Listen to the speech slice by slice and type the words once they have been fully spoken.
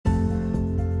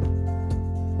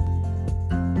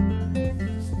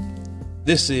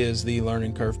This is the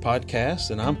Learning Curve Podcast,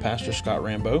 and I'm Pastor Scott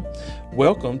Rambo.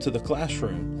 Welcome to the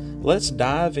classroom. Let's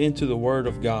dive into the Word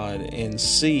of God and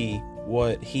see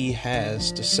what He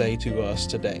has to say to us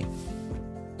today.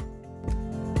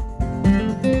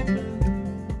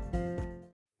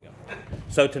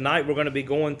 So tonight we're going to be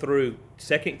going through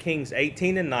 2 Kings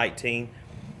 18 and 19.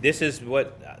 This is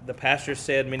what the pastor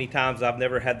said many times. I've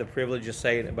never had the privilege of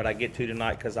saying it, but I get to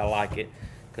tonight because I like it.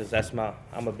 Because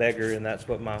I'm a beggar, and that's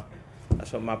what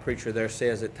my preacher there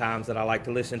says at times that I like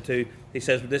to listen to. He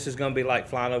says, this is going to be like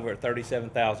flying over at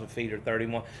 37,000 feet or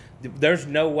 31. There's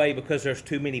no way, because there's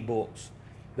too many books.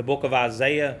 The book of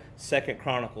Isaiah, 2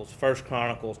 Chronicles, 1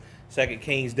 Chronicles, 2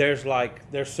 Kings. There's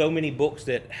so many books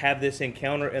that have this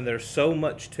encounter, and there's so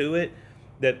much to it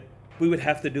that we would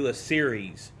have to do a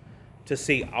series to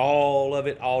see all of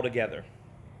it all together.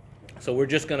 So we're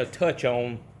just going to touch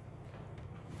on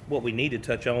what we need to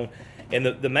touch on. And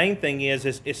the main thing is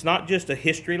it's not just a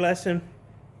history lesson,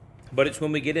 but it's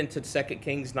when we get into 2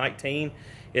 Kings 19,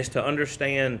 is to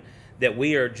understand that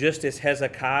we are just as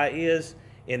Hezekiah is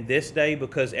in this day,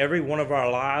 because every one of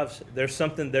our lives, there's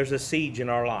a siege in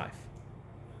our life.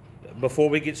 Before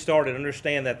we get started,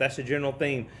 understand that that's a general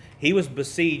theme. He was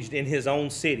besieged in his own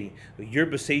city. You're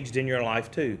besieged in your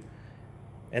life too.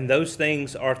 And those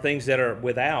things are things that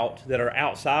are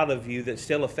outside of you that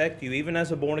still affect you, even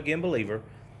as a born-again believer.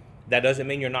 That doesn't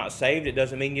mean you're not saved. It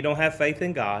doesn't mean you don't have faith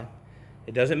in God.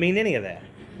 It doesn't mean any of that.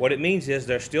 What it means is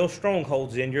there's still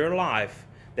strongholds in your life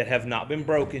that have not been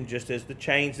broken, just as the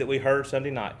chains that we heard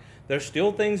Sunday night. There's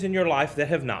still things in your life that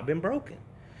have not been broken.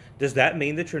 Does that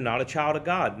mean that you're not a child of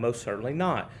God? Most certainly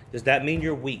not. Does that mean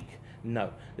you're weak?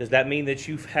 No. Does that mean that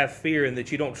you have fear and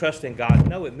that you don't trust in God?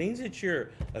 No. It means that you're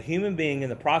a human being in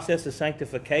the process of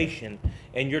sanctification,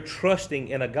 and you're trusting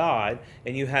in a God,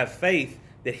 and you have faith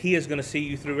that He is going to see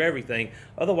you through everything.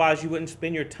 Otherwise, you wouldn't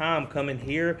spend your time coming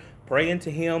here, praying to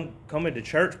Him, coming to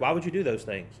church. Why would you do those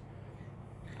things?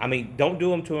 I mean, don't do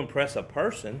them to impress a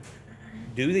person.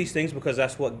 Do these things because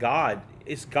that's what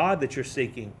it's God that you're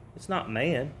seeking. It's not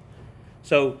man.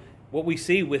 So what we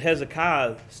see with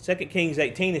Hezekiah, 2 Kings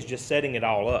 18 is just setting it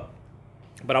all up.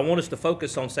 But I want us to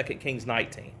focus on 2 Kings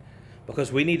 19,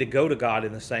 because we need to go to God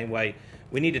in the same way.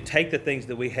 We need to take the things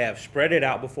that we have, spread it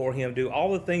out before Him, do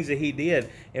all the things that He did,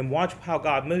 and watch how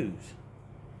God moves.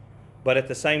 But at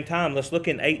the same time, let's look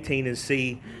in 18 and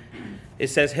see. It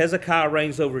says, Hezekiah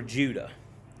reigns over Judah.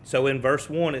 So in verse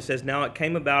 1, it says, Now it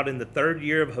came about in the 3rd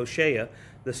year of Hoshea,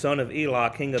 the son of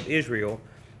Elah, king of Israel,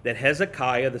 that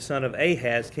Hezekiah, the son of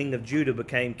Ahaz, king of Judah,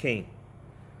 became king.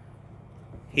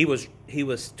 He was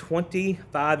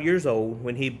 25 years old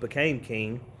when he became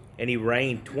king, and he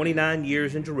reigned 29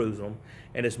 years in Jerusalem,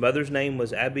 and his mother's name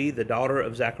was Abi, the daughter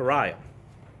of Zechariah.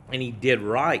 And he did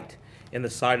right in the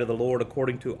sight of the Lord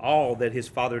according to all that his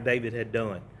father David had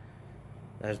done.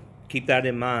 Now, keep that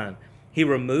in mind. He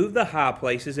removed the high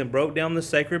places and broke down the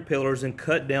sacred pillars and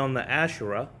cut down the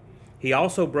Asherah. He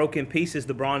also broke in pieces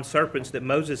the bronze serpents that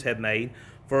Moses had made,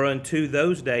 for unto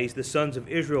those days the sons of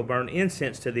Israel burned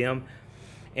incense to them,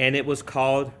 and it was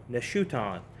called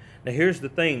Neshutan. Now here's the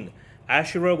thing.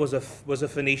 Asherah was a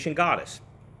Phoenician goddess.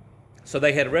 So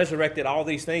they had resurrected all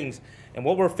these things. And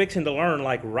what we're fixing to learn,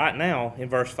 like right now in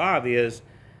verse 5, is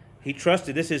he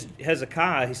trusted, this is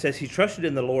Hezekiah, he says he trusted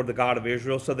in the Lord, the God of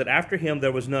Israel, so that after him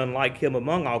there was none like him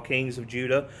among all kings of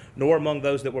Judah, nor among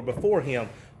those that were before him.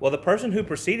 Well, the person who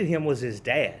preceded him was his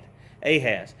dad,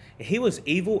 Ahaz. And he was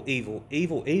evil, evil,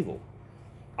 evil, evil.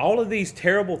 All of these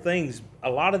terrible things,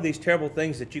 a lot of these terrible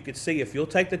things that you could see, if you'll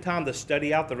take the time to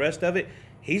study out the rest of it,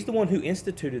 he's the one who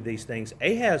instituted these things.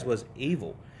 Ahaz was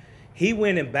evil. He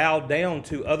went and bowed down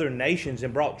to other nations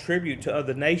and brought tribute to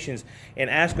other nations and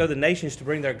asked other nations to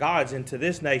bring their gods into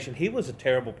this nation. He was a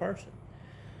terrible person.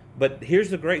 But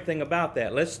here's the great thing about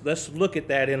that. Let's look at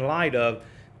that in light of,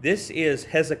 this is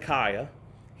Hezekiah.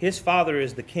 His father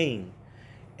is the king.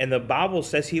 And the Bible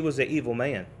says he was an evil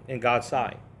man in God's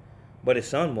sight. But his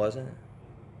son wasn't.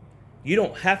 You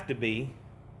don't have to be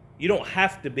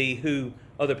who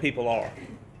other people are.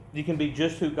 You can be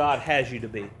just who God has you to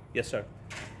be. Yes, sir.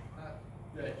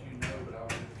 That you know, but I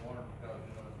was just wondering because,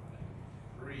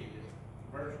 in 3,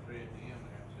 verse 3 at the end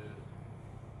there, it says,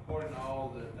 according to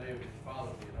all that David's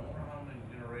father did. I wonder how many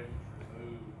generations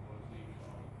removed was he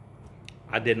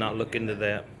from? I did not look into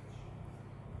that.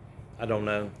 I don't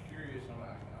know. I'm curious,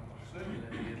 I'm assuming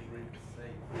that he is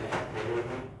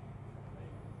reaping.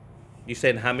 You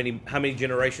said how many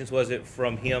generations was it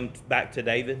from him back to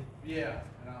David? Yeah,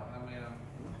 and I'm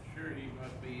sure he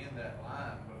must be in that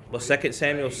line. Well, 2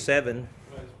 Samuel 7.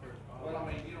 Well, I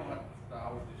mean, you don't have to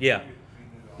stop. Yeah. If you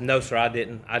knew all No, sir, I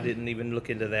didn't. I didn't even look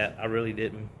into that. I really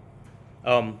didn't.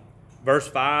 verse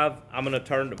 5, I'm going to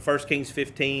turn to 1 Kings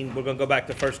 15. We're going to go back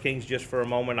to 1 Kings just for a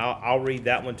moment. I'll read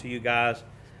that one to you guys.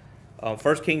 1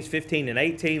 Kings 15 and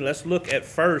 18. Let's look at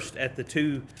first at the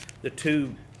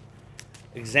two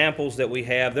examples that we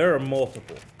have. There are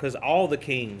multiple, because all the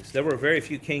kings, there were very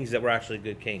few kings that were actually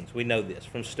good kings. We know this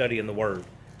from studying the Word.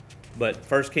 But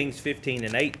 1 Kings 15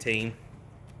 and 18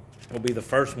 will be the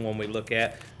first one we look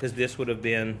at, because this would have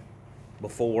been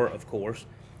before, of course.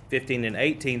 15 and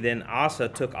 18, then Asa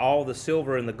took all the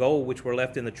silver and the gold which were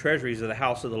left in the treasuries of the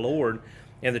house of the Lord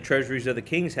and the treasuries of the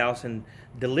king's house, and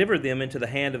delivered them into the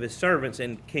hand of his servants.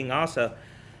 And King Asa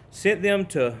sent them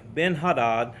to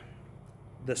Ben-Hadad,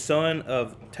 the son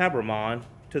of Tabermon,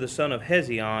 to the son of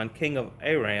Hezion, king of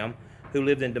Aram, who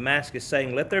lived in Damascus,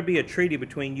 saying, Let there be a treaty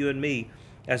between you and me,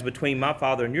 as between my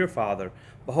father and your father.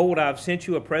 Behold, I have sent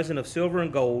you a present of silver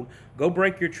and gold. Go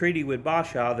break your treaty with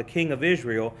Baasha, the king of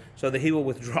Israel, so that he will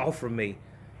withdraw from me.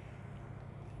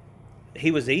 He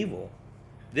was evil.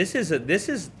 This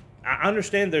is. I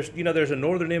understand. There's a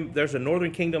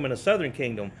northern kingdom and a southern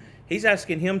kingdom. He's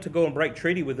asking him to go and break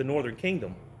treaty with the northern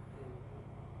kingdom,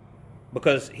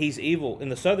 because he's evil in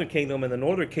the southern kingdom, and the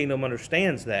northern kingdom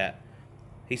understands that.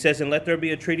 He says, And let there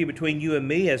be a treaty between you and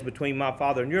me, as between my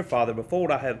father and your father.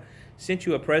 Behold, I have sent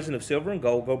you a present of silver and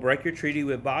gold. Go break your treaty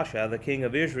with Baasha, the king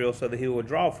of Israel, so that he will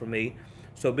withdraw from me.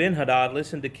 So Ben-Hadad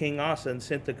listened to King Asa, and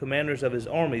sent the commanders of his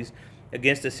armies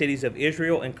against the cities of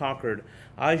Israel, and conquered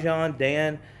Ajon,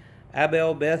 Dan,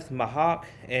 Abel, Beth, Mahak,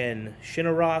 and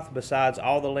Shinneroth, besides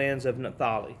all the lands of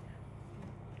Naphtali.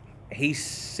 He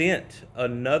sent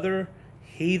another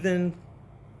heathen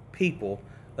people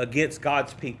against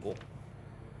God's people.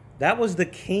 That was the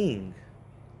king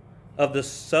of the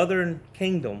southern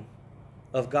kingdom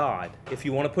of God, if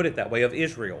you want to put it that way, of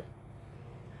Israel.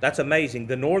 That's amazing.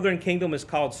 The northern kingdom is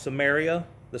called Samaria.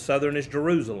 The southern is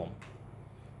Jerusalem.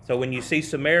 So when you see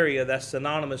Samaria, that's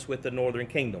synonymous with the northern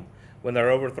kingdom. When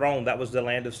they're overthrown, that was the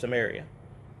land of Samaria.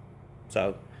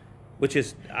 So, which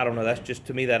is, I don't know, that's just,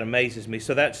 to me, that amazes me.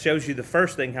 So that shows you the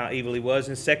first thing, how evil he was.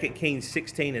 In 2 Kings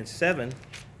 16 and 7,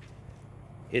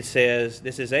 it says,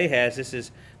 this is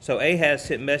Ahaz, so Ahaz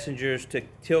sent messengers to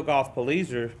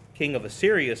Tilgath-Pileser, king of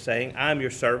Assyria, saying, I am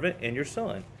your servant and your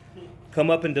son.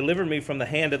 Come up and deliver me from the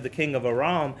hand of the king of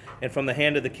Aram, and from the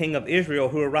hand of the king of Israel,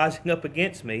 who are rising up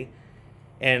against me.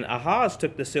 And Ahaz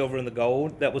took the silver and the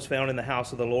gold that was found in the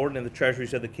house of the Lord and in the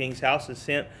treasuries of the king's house, and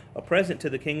sent a present to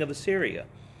the king of Assyria.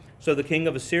 So the king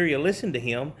of Assyria listened to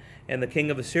him, and the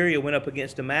king of Assyria went up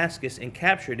against Damascus and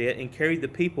captured it, and carried the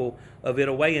people of it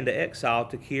away into exile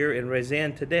to Kir and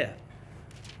Rezin to death.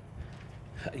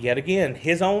 Yet again,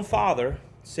 his own father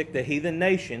sicked the heathen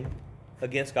nation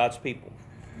against God's people.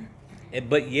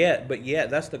 But yet,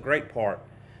 that's the great part.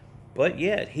 But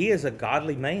yet, he is a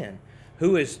godly man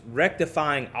who is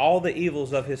rectifying all the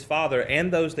evils of his father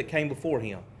and those that came before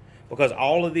him. Because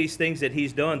all of these things that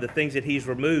he's done, the things that he's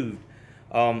removed,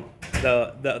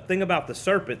 the thing about the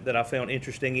serpent that I found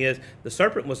interesting is the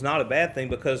serpent was not a bad thing,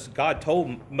 because God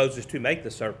told Moses to make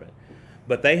the serpent.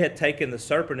 But they had taken the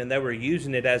serpent and they were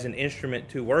using it as an instrument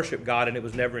to worship God, and it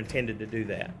was never intended to do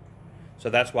that. So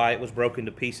that's why it was broken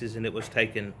to pieces and it was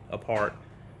taken apart.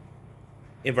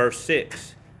 In verse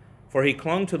 6, For he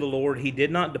clung to the Lord, he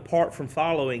did not depart from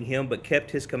following him, but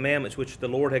kept his commandments which the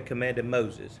Lord had commanded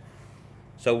Moses.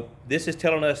 So this is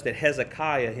telling us that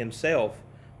Hezekiah himself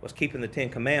was keeping the Ten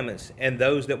Commandments, and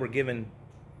those that were given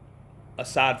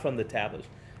aside from the tablets.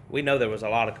 We know there was a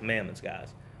lot of commandments,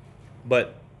 guys.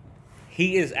 But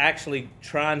he is actually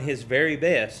trying his very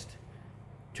best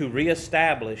to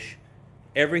reestablish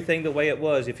everything the way it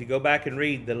was. If you go back and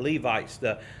read the Levites,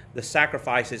 the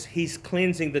sacrifices, he's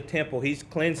cleansing the temple, he's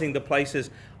cleansing the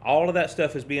places. All of that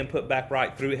stuff is being put back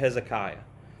right through Hezekiah,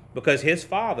 because his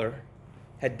father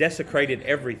had desecrated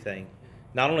everything.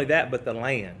 Not only that, but the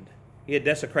land. He had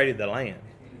desecrated the land.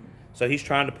 So he's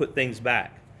trying to put things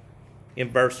back. In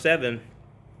verse 7,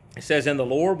 it says, And the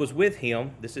Lord was with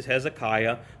him, this is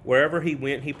Hezekiah, wherever he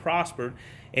went he prospered,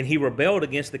 and he rebelled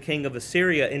against the king of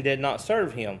Assyria and did not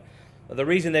serve him. The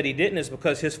reason that he didn't is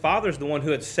because his father's the one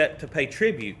who had set to pay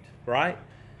tribute, right?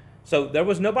 So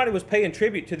nobody was paying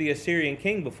tribute to the Assyrian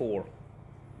king before.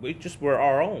 We just were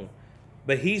our own.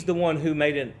 But he's the one who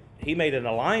made an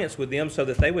alliance with them so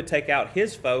that they would take out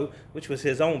his foe, which was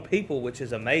his own people, which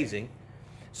is amazing.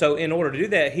 So in order to do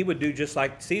that, he would do just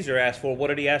like Caesar asked for. What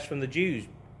did he ask from the Jews?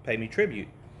 Pay me tribute.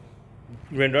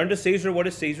 Render unto Caesar what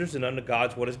is Caesar's, and unto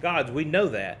God's what is God's. We know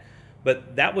that.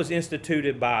 But that was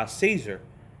instituted by Caesar.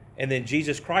 And then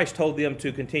Jesus Christ told them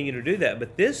to continue to do that.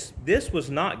 But this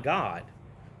was not God.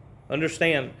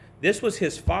 Understand, this was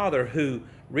his father who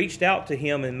reached out to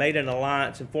him and made an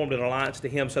alliance and formed an alliance to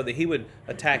him so that he would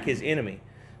attack his enemy.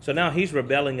 So now he's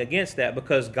rebelling against that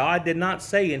because God did not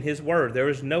say in his word, there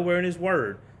is nowhere in his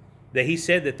word that he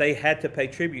said that they had to pay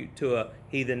tribute to a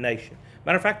heathen nation.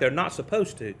 Matter of fact, they're not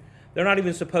supposed to. They're not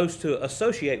even supposed to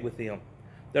associate with them.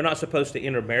 They're not supposed to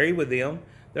intermarry with them.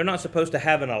 They're not supposed to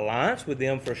have an alliance with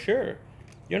them for sure.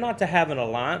 You're not to have an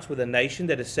alliance with a nation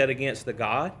that is set against the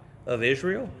God of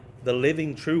Israel, the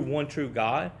living, true, one true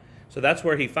God. So that's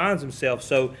where he finds himself.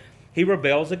 So he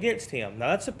rebels against him. Now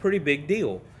that's a pretty big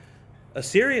deal.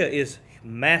 Assyria is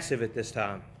massive at this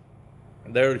time.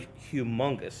 They're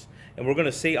humongous. And we're going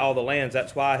to see all the lands.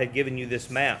 That's why I had given you this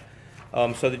map,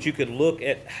 so that you could look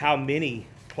at how many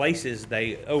places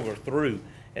they overthrew.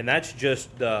 And that's just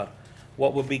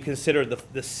what would be considered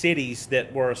the cities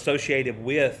that were associated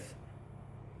with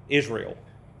Israel.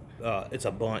 It's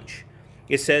a bunch.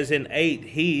 It says in 8,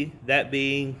 he, that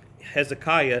being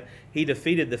Hezekiah, he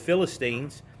defeated the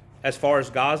Philistines as far as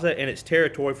Gaza and its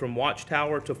territory from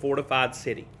watchtower to fortified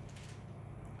city.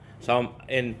 So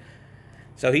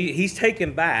he's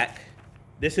taken back.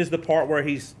 This is the part where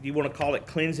you want to call it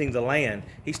cleansing the land.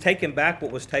 He's taken back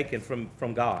what was taken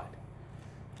from God.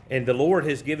 And the Lord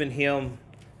has given him.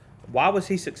 Why was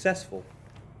he successful?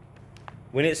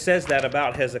 When it says that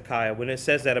about Hezekiah, when it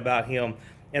says that about him,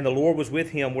 and the Lord was with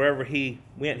him wherever he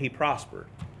went, he prospered.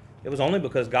 It was only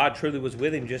because God truly was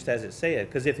with him, just as it said.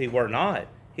 Because if he were not,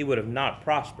 he would have not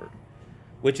prospered.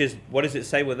 Which is, what does it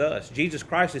say with us? Jesus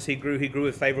Christ, as he grew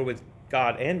with favor with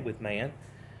God and with man.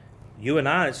 You and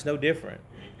I, it's no different.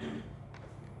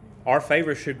 Our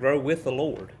favor should grow with the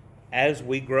Lord as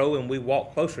we grow and we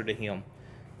walk closer to him.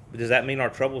 But does that mean our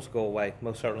troubles go away?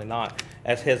 Most certainly not.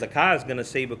 As Hezekiah is going to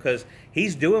see, because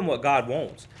he's doing what God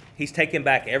wants. He's taking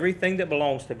back everything that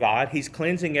belongs to God. He's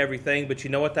cleansing everything. But you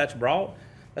know what that's brought?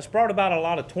 That's brought about a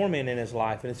lot of torment in his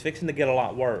life, and it's fixing to get a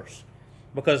lot worse.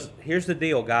 Because here's the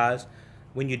deal, guys.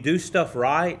 When you do stuff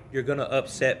right, you're going to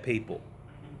upset people.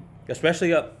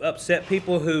 Especially upset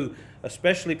people who,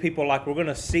 especially people like we're going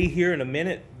to see here in a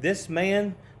minute, this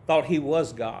man thought he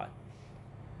was God.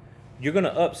 You're going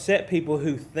to upset people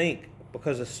who think,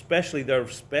 because they're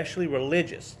especially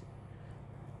religious,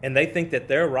 and they think that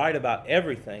they're right about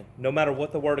everything, no matter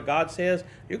what the Word of God says.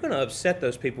 You're going to upset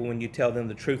those people when you tell them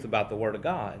the truth about the Word of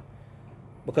God.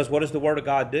 Because what does the Word of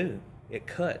God do? It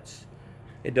cuts.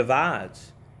 It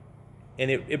divides.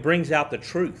 And it brings out the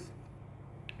truth.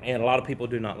 And a lot of people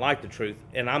do not like the truth.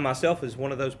 And I myself is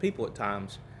one of those people at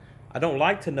times. I don't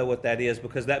like to know what that is,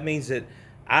 because that means that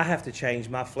I have to change.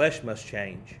 My flesh must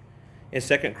change. In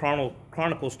 2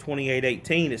 Chronicles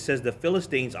 28:18, it says, the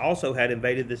Philistines also had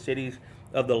invaded the cities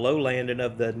of the lowland and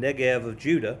of the Negev of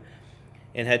Judah,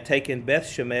 and had taken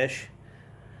Beth-Shemesh,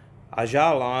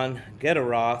 Ajalon,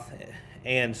 Gederoth,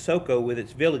 and Soko with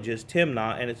its villages,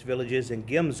 Timnah and its villages, and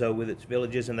Gimzo with its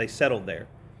villages, and they settled there.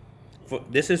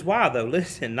 This is why, though.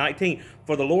 Listen, 19.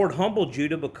 For the Lord humbled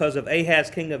Judah because of Ahaz,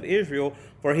 king of Israel,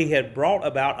 for he had brought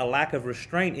about a lack of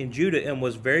restraint in Judah and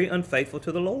was very unfaithful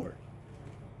to the Lord.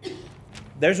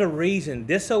 There's a reason.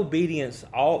 Disobedience,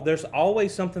 there's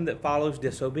always something that follows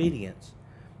disobedience.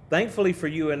 Thankfully for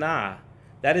you and I,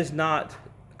 that is not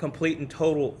complete and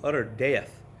total, utter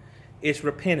death. It's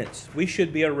repentance. We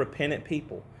should be a repentant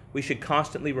people. We should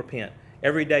constantly repent.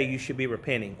 Every day you should be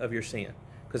repenting of your sin,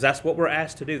 because that's what we're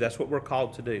asked to do. That's what we're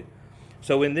called to do.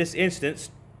 So in this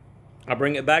instance, I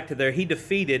bring it back to there. He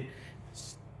defeated,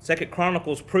 2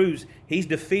 Chronicles proves he's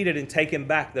defeated and taken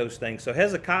back those things. So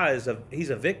Hezekiah he's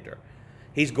a victor.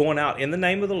 He's going out in the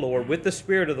name of the Lord with the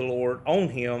Spirit of the Lord on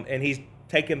him, and he's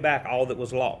taken back all that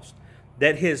was lost.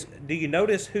 Do you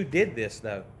notice who did this,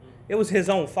 though? It was his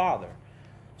own father.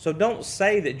 So don't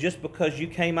say that just because you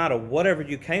came out of whatever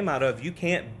you came out of, you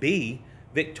can't be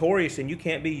victorious and you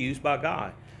can't be used by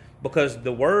God. Because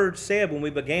the word said when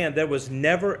we began, there was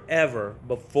never, ever,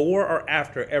 before or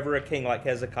after, ever a king like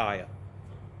Hezekiah.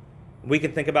 We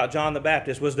can think about John the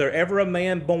Baptist. Was there ever a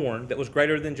man born that was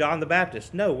greater than John the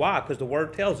Baptist? No. Why? Because the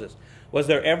Word tells us. Was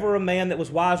there ever a man that was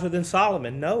wiser than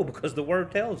Solomon? No, because the Word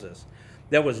tells us.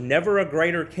 There was never a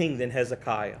greater king than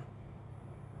Hezekiah.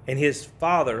 And his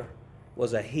father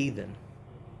was a heathen.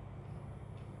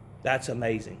 That's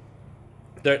amazing.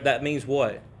 That means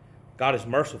what? God is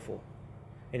merciful,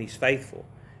 and he's faithful,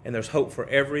 and there's hope for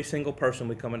every single person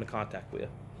we come into contact with.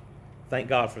 Thank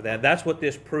God for that. That's what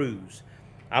this proves.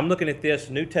 I'm looking at this,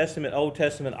 New Testament, Old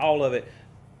Testament, all of it.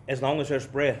 As long as there's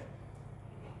breath,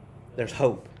 there's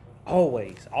hope.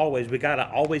 Always, always. We got to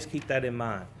always keep that in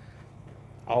mind.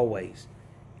 Always.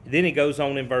 Then he goes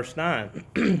on in verse 9.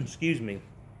 Excuse me.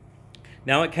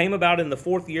 Now it came about in the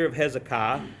 4th year of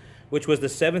Hezekiah, which was the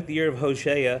 7th year of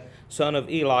Hoshea, son of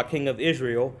Elah, king of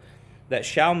Israel, that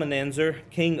Shalmaneser,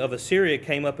 king of Assyria,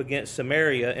 came up against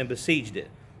Samaria and besieged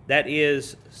it. That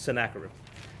is Sennacherib.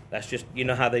 That's just, you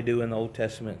know how they do in the Old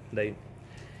Testament.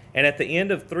 And at the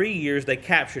end of 3 years, they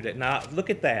captured it. Now, look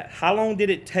at that. How long did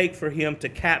it take for him to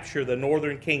capture the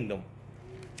northern kingdom?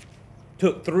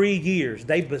 Took 3 years.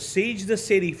 They besieged the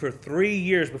city for 3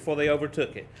 years before they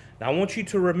overtook it. Now, I want you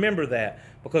to remember that,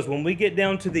 because when we get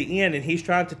down to the end and he's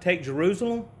trying to take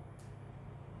Jerusalem,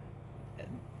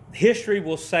 history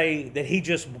will say that he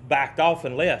just backed off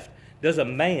and left. Does a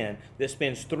man that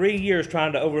spends 3 years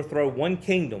trying to overthrow one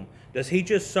kingdom, does he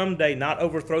just someday not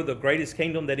overthrow the greatest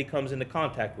kingdom that he comes into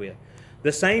contact with?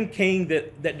 The same king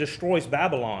that destroys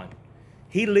Babylon.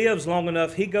 He lives long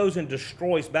enough, he goes and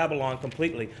destroys Babylon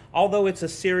completely, although it's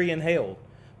Assyrian held,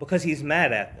 because he's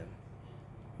mad at them.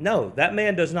 No, that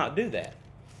man does not do that.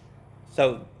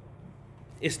 So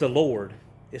it's the Lord.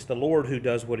 It's the Lord who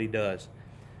does what he does.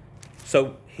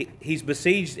 So he's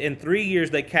besieged. In 3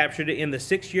 years they captured it. In the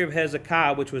 6th year of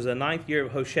Hezekiah, which was the 9th year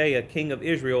of Hoshea, king of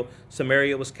Israel,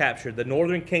 Samaria was captured. The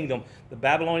northern kingdom, the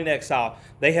Babylonian exile,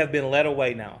 they have been led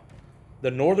away now.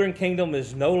 The northern kingdom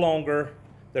is no longer,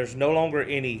 there's no longer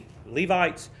any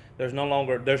Levites. There's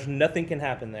nothing can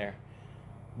happen there.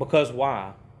 Because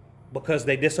why? Because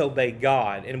they disobeyed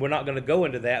God. And we're not going to go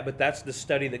into that, but that's the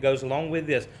study that goes along with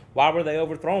this. Why were they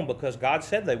overthrown? Because God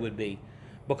said they would be.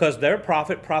 Because their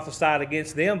prophet prophesied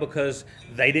against them because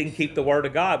they didn't keep the word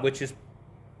of God, which is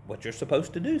what you're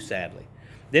supposed to do, sadly.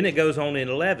 Then it goes on in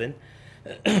 11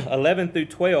 through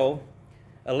 12.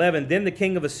 11, then the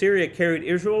king of Assyria carried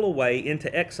Israel away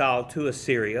into exile to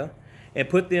Assyria, and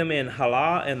put them in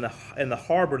Halah and the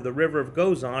harbor, the river of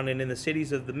Gozan, and in the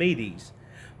cities of the Medes,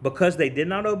 because they did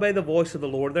not obey the voice of the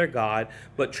Lord their God,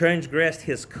 but transgressed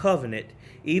his covenant,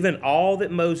 even all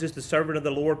that Moses, the servant of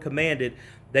the Lord, commanded,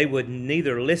 they would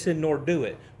neither listen nor do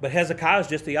it. But Hezekiah is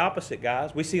just the opposite,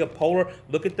 guys. We see a polar,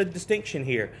 look at the distinction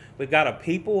here. We've got a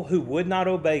people who would not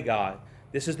obey God.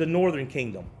 This is the northern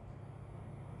kingdom.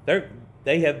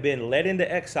 They have been led into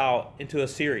exile into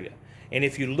Assyria. And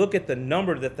if you look at the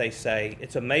number that they say,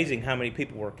 it's amazing how many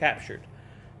people were captured.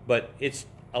 But it's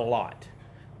a lot.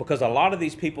 Because a lot of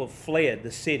these people fled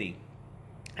the city.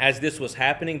 As this was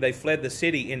happening, they fled the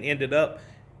city and ended up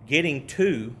getting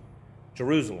to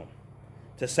Jerusalem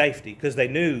to safety because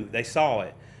they saw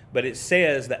it. But it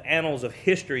says, the annals of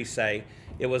history say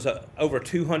it was over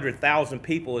 200,000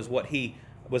 people is what he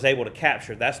was able to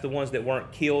capture. That's the ones that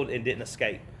weren't killed and didn't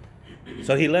escape.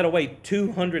 So he led away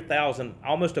 200,000,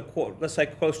 almost a quarter, let's say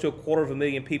close to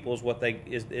 250,000 people is what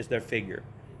is their figure,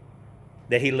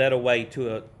 that he led away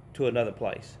to another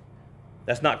place.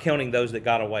 That's not counting those that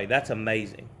got away. That's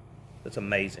amazing. That's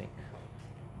amazing.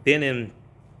 Then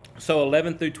so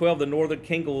 11 through 12, the northern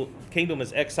kingdom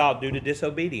is exiled due to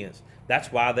disobedience.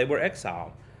 That's why they were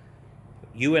exiled.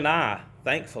 You and I,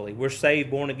 thankfully, we're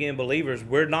saved, born-again believers.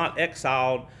 We're not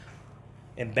exiled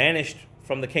and banished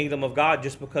from the kingdom of God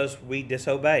just because we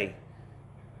disobey.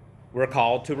 We're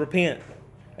called to repent.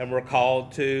 And we're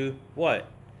called to, what?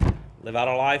 Live out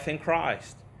a life in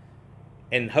Christ.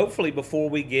 And hopefully before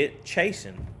we get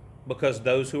chastened. Because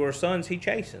those who are sons, he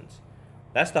chastens.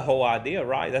 That's the whole idea,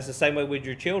 right? That's the same way with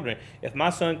your children. If my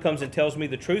son comes and tells me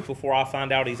the truth before I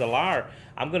find out he's a liar,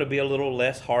 I'm going to be a little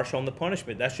less harsh on the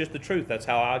punishment. That's just the truth. That's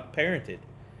how I parented.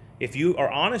 If you are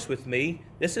honest with me,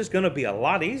 this is going to be a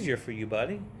lot easier for you,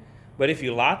 buddy. But if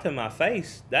you lie to my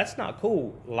face, that's not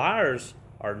cool. Liars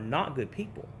are not good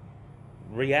people.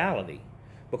 Reality.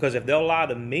 Because if they'll lie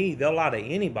to me, they'll lie to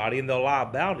anybody, and they'll lie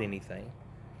about anything.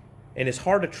 And it's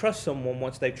hard to trust someone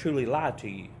once they've truly lied to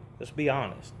you. Let's be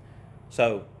honest.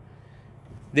 So,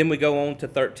 then we go on to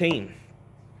 13.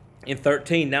 In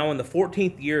 13, now in the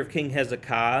 14th year of King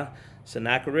Hezekiah,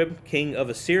 Sennacherib, king of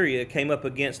Assyria, came up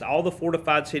against all the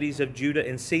fortified cities of Judah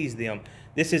and seized them.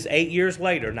 This is 8 years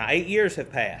later. Now, 8 years have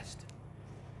passed.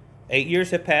 8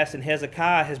 years have passed, and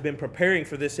Hezekiah has been preparing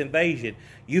for this invasion.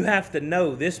 You have to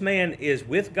know this man is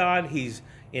with God. He's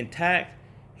intact.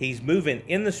 He's moving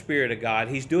in the Spirit of God.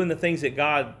 He's doing the things that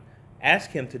God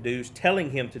asked him to do, telling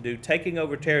him to do, taking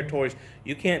over territories.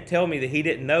 You can't tell me that he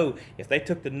didn't know if they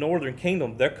took the northern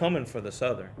kingdom, they're coming for the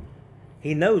southern.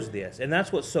 He knows this, and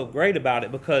that's what's so great about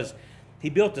it, because he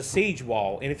built a siege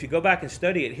wall. And if you go back and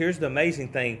study it, here's the amazing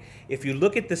thing. If you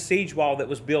look at the siege wall that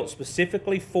was built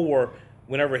specifically for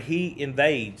whenever he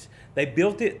invades, they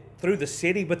built it through the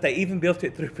city, but they even built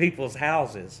it through people's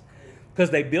houses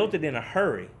because they built it in a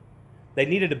hurry. They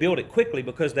needed to build it quickly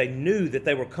because they knew that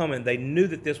they were coming. They knew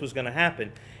that this was going to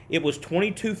happen. It was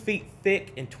 22 feet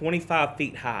thick and 25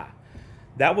 feet high.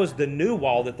 That was the new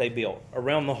wall that they built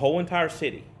around the whole entire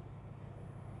city.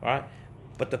 right?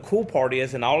 But the cool part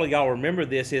is, and all of y'all remember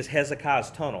this, is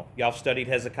Hezekiah's tunnel. Y'all studied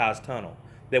Hezekiah's tunnel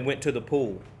that went to the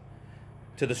pool,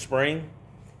 to the spring.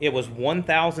 It was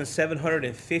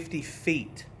 1,750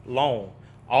 feet long,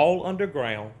 all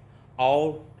underground,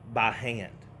 all by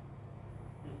hand.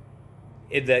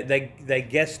 They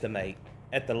guesstimate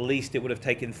at the least it would have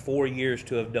taken 4 years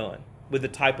to have done with the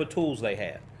type of tools they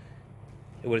had.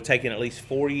 It would have taken at least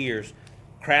 4 years.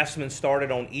 Craftsmen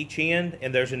started on each end,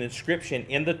 and there's an inscription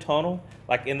in the tunnel,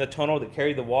 like in the tunnel that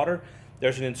carried the water.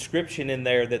 There's an inscription in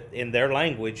there that in their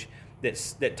language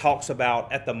that talks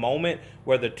about at the moment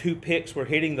where the two picks were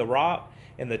hitting the rock,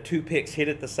 and the two picks hit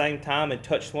at the same time and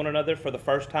touched one another for the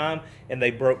first time, and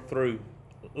they broke through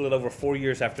a little over 4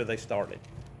 years after they started.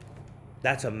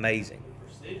 That's amazing.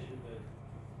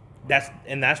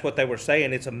 That's what they were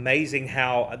saying. It's amazing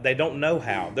how they don't know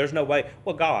how. There's no way.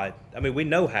 Well, God, I mean, we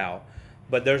know how,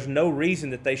 but there's no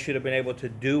reason that they should have been able to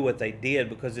do what they did,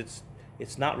 because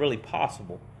it's not really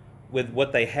possible with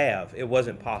what they have. It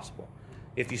wasn't possible.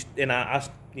 If you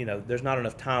there's not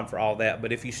enough time for all that.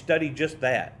 But if you study just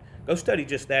that, go study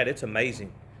just that. It's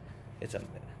amazing.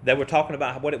 They were talking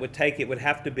about what it would take. It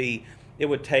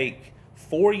would take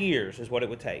 4 years is what it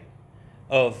would take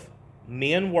of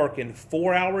men working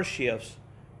 4-hour shifts,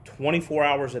 24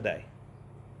 hours a day.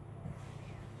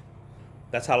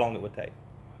 That's how long it would take.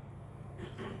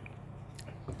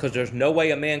 Because there's no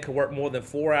way a man could work more than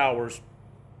 4 hours,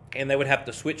 and they would have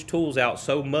to switch tools out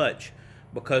so much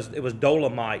because it was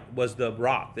dolomite was the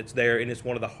rock that's there, and it's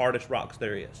one of the hardest rocks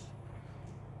there is.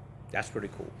 That's pretty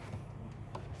cool.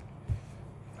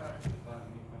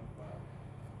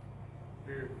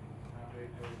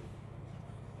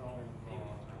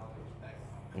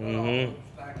 Mm-hmm.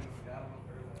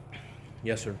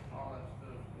 Yes, sir.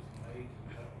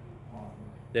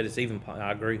 That it's even.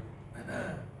 I agree.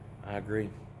 I agree.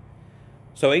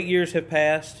 So 8 years have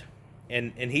passed,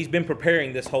 and he's been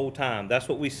preparing this whole time. That's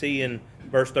what we see in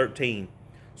verse 13.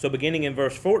 So beginning in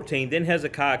verse 14, then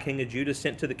Hezekiah, king of Judah,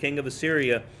 sent to the king of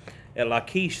Assyria at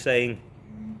Lachish, saying,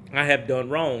 I have done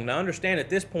wrong. Now understand, at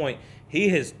this point, he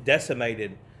has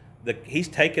decimated. He's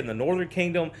taken the northern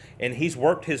kingdom, and he's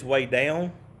worked his way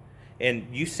down. And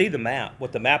you see the map,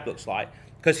 what the map looks like.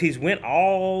 Because he's went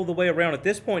all the way around. At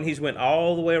this point, he's went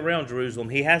all the way around Jerusalem.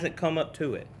 He hasn't come up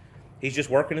to it. He's just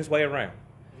working his way around.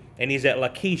 And he's at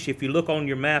Lachish. If you look on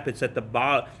your map, it's at the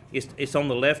bottom. It's on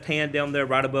the left hand down there,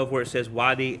 right above where it says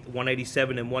YD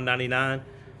 187 and 199.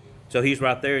 So he's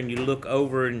right there, and you look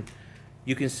over, and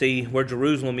you can see where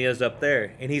Jerusalem is up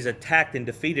there. And he's attacked and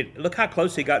defeated. Look how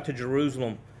close he got to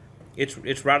Jerusalem.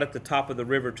 It's right at the top of the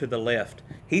river to the left.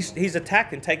 He's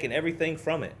attacked and taken everything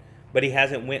from it, but he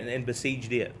hasn't went and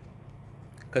besieged it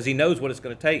because he knows what it's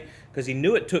going to take, because he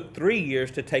knew it took 3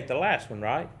 years to take the last one,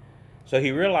 right? So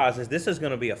he realizes this is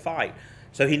going to be a fight.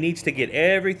 So he needs to get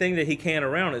everything that he can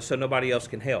around it so nobody else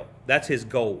can help. That's his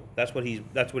goal. That's what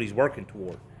he's working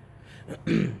toward.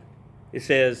 It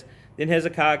says, then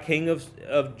Hezekiah, king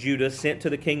of Judah, sent to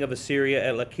the king of Assyria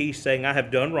at Lachish, saying, I have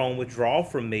done wrong. Withdraw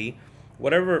from me.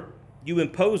 Whatever you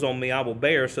impose on me, I will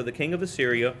bear. So the king of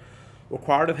Assyria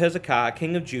required of Hezekiah,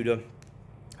 king of Judah,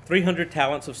 300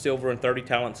 talents of silver and 30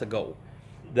 talents of gold.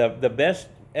 The best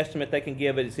estimate they can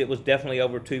give it is it was definitely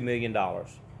over $2 million.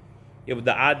 It was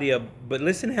the idea, but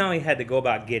listen how he had to go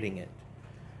about getting it.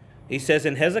 He says,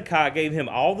 and Hezekiah gave him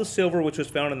all the silver which was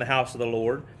found in the house of the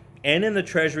Lord and in the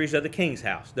treasuries of the king's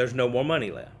house. There's no more money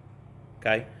left.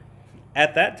 Okay?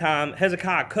 At that time,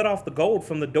 Hezekiah cut off the gold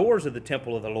from the doors of the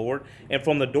temple of the Lord and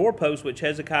from the doorposts which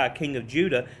Hezekiah, king of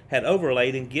Judah, had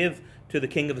overlaid and give to the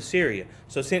king of Assyria.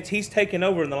 So since he's taken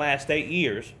over in the last 8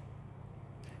 years,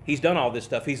 he's done all this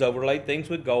stuff. He's overlaid things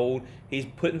with gold. He's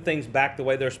putting things back the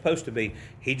way they're supposed to be.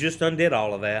 He just undid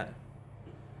all of that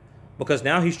because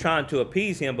now he's trying to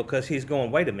appease him, because he's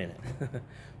going, wait a minute.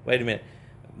 Wait a minute.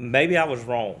 Maybe I was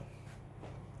wrong.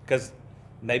 Because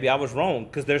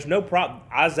there's no problem.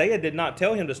 Isaiah did not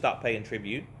tell him to stop paying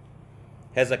tribute.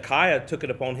 Hezekiah took it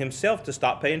upon himself to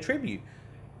stop paying tribute.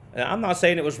 And I'm not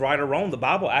saying it was right or wrong. The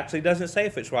Bible actually doesn't say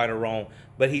if it's right or wrong.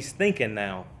 But he's thinking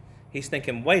now. He's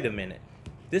thinking, wait a minute.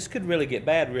 This could really get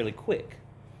bad really quick.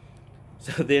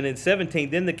 So then in 17,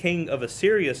 then the king of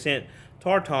Assyria sent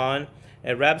Tartan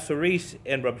and Rabsaris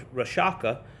and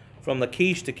Rashakah from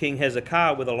Lachish to King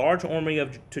Hezekiah with a large army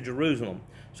to Jerusalem.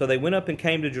 So they went up and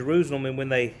came to Jerusalem, and when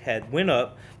they had went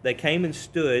up, they came and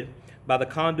stood by the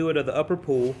conduit of the upper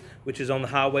pool, which is on the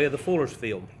highway of the fuller's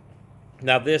field.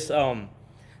 Now this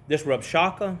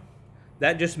Rabshakeh,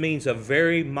 that just means a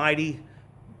very mighty.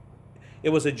 It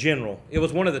was a general. It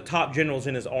was one of the top generals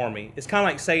in his army. It's kind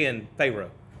of like saying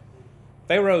Pharaoh.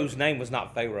 Pharaoh's name was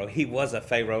not Pharaoh. He was a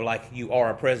Pharaoh, like you are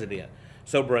a president.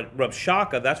 So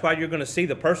Rabshakeh, that's why you're going to see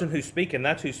the person who's speaking,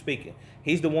 that's who's speaking.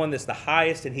 He's the one that's the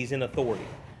highest and he's in authority.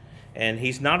 And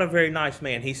he's not a very nice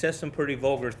man. He says some pretty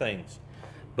vulgar things.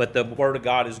 But the Word of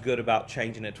God is good about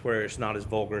changing it to where it's not as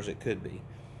vulgar as it could be.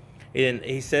 And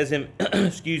he says in,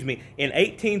 excuse me, in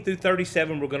 18 through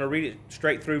 37, we're going to read it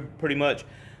straight through pretty much.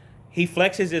 He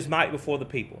flexes his might before the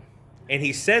people. And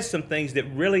he says some things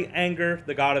that really anger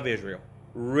the God of Israel.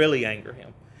 Really anger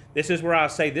him. This is where I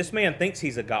say this man thinks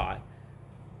he's a god.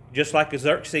 Just like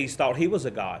Xerxes thought he was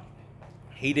a god.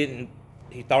 He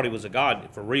thought he was a god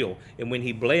for real. And when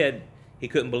he bled, he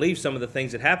couldn't believe some of the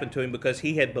things that happened to him because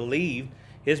he had believed,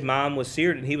 his mind was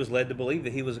seared and he was led to believe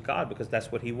that he was a god because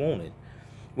that's what he wanted.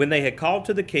 When they had called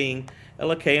to the king,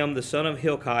 Elikaim, the son of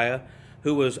Hilkiah,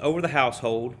 who was over the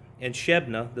household, and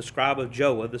Shebna, the scribe of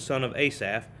Joah, the son of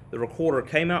Asaph, the recorder,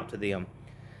 came out to them.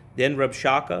 Then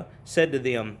Rabshakeh said to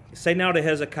them, Say now to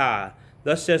Hezekiah,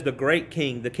 Thus says the great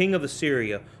king, the king of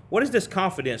Assyria, what is this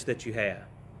confidence that you have?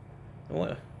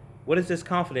 What is this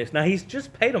confidence? Now, he's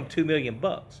just paid them $2 million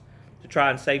to try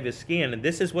and save his skin, and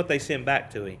this is what they send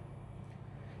back to him.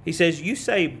 He says, You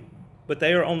say, but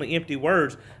they are only empty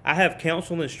words. I have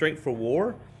counsel and strength for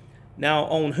war. Now,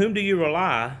 on whom do you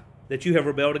rely that you have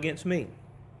rebelled against me?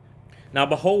 Now,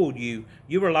 behold, you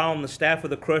rely on the staff of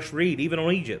the crushed reed, even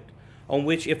on Egypt, on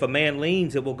which if a man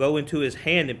leans, it will go into his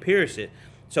hand and pierce it.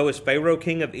 So is Pharaoh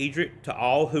king of Egypt to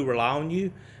all who rely on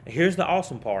you? And here's the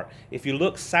awesome part. If you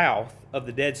look south of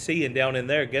the Dead Sea and down in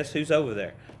there, guess who's over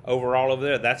there? All over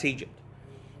there, that's Egypt.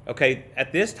 Okay,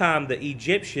 at this time, the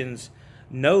Egyptians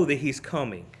know that he's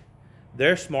coming.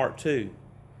 They're smart too.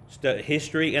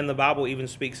 History and the Bible even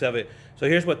speaks of it. So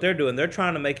here's what they're doing. They're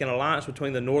trying to make an alliance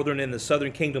between the northern and the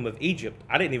southern kingdom of Egypt.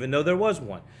 I didn't even know there was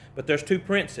one. But there's two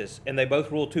princes, and they both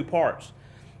rule two parts.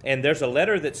 And there's a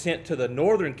letter that's sent to the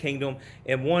northern kingdom,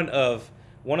 and one of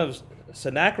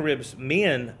Sennacherib's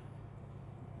men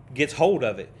gets hold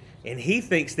of it. And he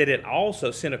thinks that it also,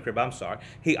 Sennacherib,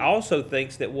 he also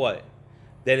thinks that what?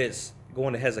 That it's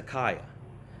going to Hezekiah.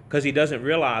 Because he doesn't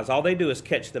realize all they do is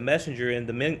catch the messenger in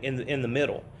the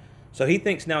middle. So he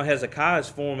thinks now Hezekiah is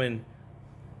forming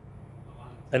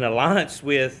an alliance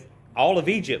with all of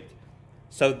Egypt.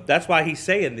 So that's why he's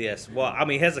saying this. Well, I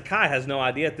mean, Hezekiah has no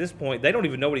idea at this point. They don't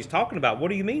even know what he's talking about. What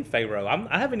do you mean, Pharaoh?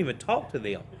 I haven't even talked to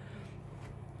them.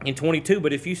 In 22,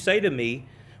 but if you say to me,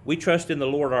 we trust in the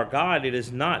Lord our God, it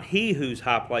is not he whose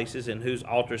high places and whose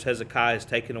altars Hezekiah has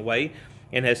taken away,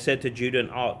 and has said to Judah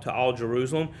and to all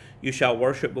Jerusalem, you shall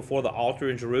worship before the altar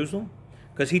in Jerusalem.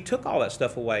 Because he took all that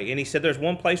stuff away. And he said there's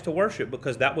one place to worship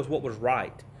because that was what was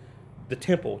right. The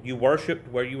temple. You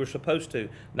worshiped where you were supposed to.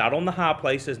 Not on the high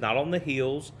places, not on the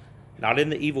hills, not in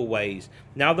the evil ways.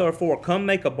 Now therefore, come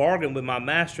make a bargain with my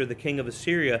master, the king of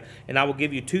Assyria, and I will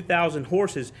give you 2,000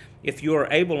 horses if you are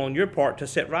able on your part to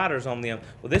set riders on them.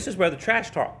 Well, this is where the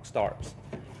trash talk starts.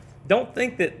 Don't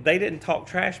think that they didn't talk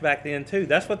trash back then, too.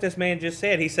 That's what this man just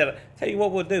said. He said, tell you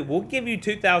what we'll do. We'll give you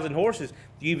 2,000 horses.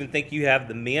 Do you even think you have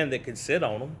the men that can sit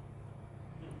on them?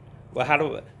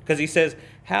 Well, because he says,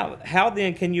 how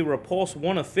then can you repulse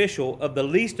one official of the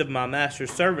least of my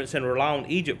master's servants and rely on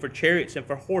Egypt for chariots and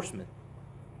for horsemen?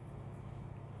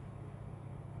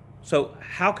 So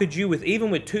how could you,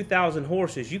 even with 2,000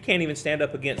 horses, you can't even stand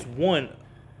up against one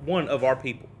of our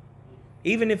people.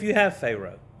 Even if you have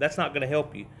Pharaoh, that's not going to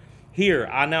help you. Here,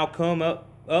 I now come up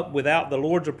without the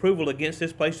Lord's approval against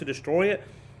this place to destroy it.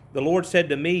 The Lord said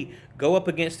to me, go up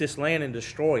against this land and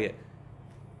destroy it.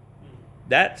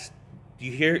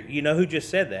 You know who just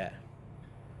said that?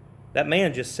 That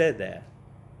man just said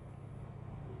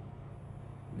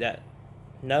that.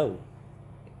 No.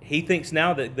 He thinks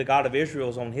now that the God of Israel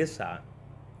is on his side.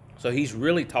 So he's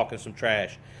really talking some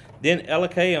trash. Then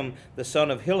Elikaim, the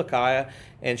son of Hilkiah,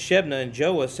 and Shebna and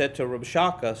Joah said to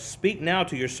Rabshakeh, speak now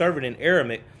to your servant in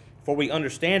Aramaic, for we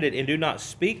understand it, and do not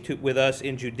speak with us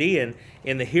in Judean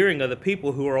in the hearing of the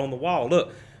people who are on the wall.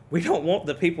 Look, we don't want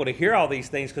the people to hear all these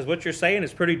things because what you're saying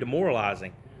is pretty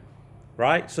demoralizing,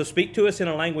 right? So speak to us in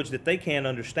a language that they can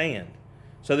understand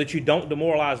so that you don't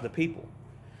demoralize the people.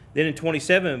 Then in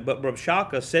 27, but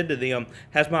Rabshakeh said to them,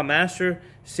 has my master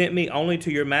sent me only to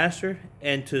your master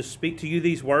and to speak to you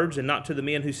these words and not to the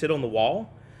men who sit on the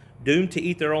wall, doomed to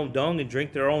eat their own dung and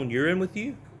drink their own urine with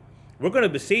you? We're going to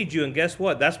besiege you, and guess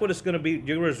what? That's what it's going to be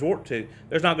your resort to.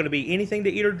 There's not going to be anything to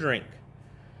eat or drink.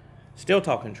 Still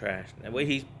talking trash.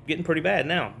 He's getting pretty bad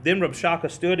now. Then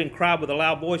Rabshakeh stood and cried with a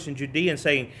loud voice in Judea,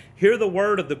 saying, hear the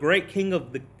word of the great king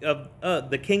of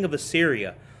the king of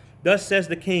Assyria. Thus says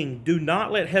the king, do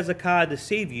not let Hezekiah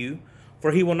deceive you,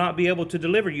 For he will not be able to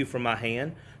deliver you from my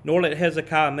hand. Nor let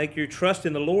Hezekiah make your trust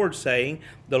in the Lord, saying,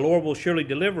 the Lord will surely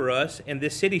deliver us, and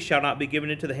this city shall not be given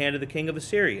into the hand of the king of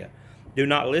Assyria. Do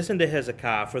not listen to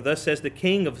Hezekiah, for thus says the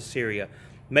king of Assyria,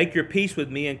 make your peace with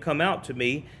me, and come out to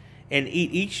me, and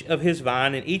eat each of his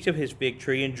vine and each of his fig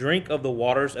tree, and drink of the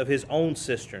waters of his own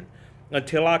cistern,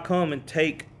 until I come and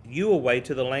take you away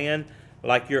to the land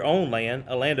like your own land,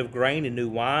 a land of grain and new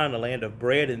wine, a land of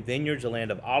bread and vineyards, a land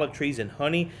of olive trees and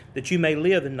honey, that you may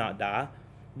live and not die.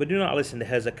 But do not listen to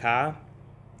Hezekiah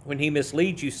when he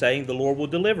misleads you, saying, the Lord will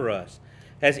deliver us.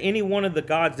 Has any one of the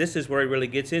gods, this is where he really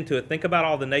gets into it, think about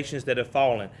all the nations that have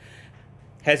fallen.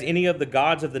 Has any of the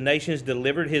gods of the nations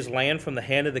delivered his land from the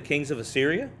hand of the kings of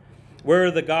Assyria? Where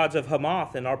are the gods of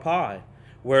Hamath and Arpad?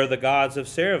 Where are the gods of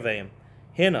Seraphim,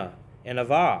 Hena, and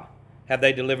Avah? Have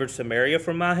they delivered Samaria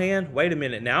from my hand? Wait a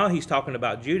minute, now he's talking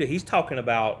about Judah. He's talking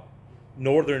about the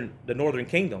northern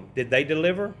kingdom. Did they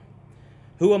deliver?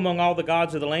 Who among all the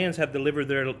gods of the lands have delivered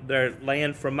their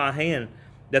land from my hand,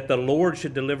 that the Lord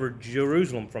should deliver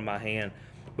Jerusalem from my hand?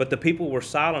 But the people were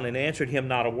silent and answered him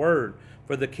not a word,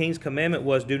 for the king's commandment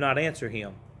was, do not answer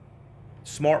him.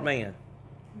 Smart man,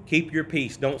 keep your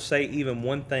peace, don't say even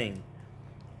one thing.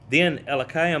 Then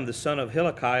Eliakim the son of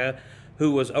Hilkiah,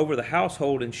 who was over the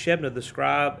household, and Shebna the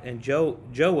scribe, and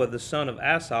Joah the son of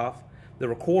Asaph, the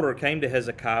recorder, came to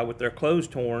Hezekiah with their clothes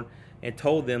torn, and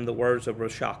told them the words of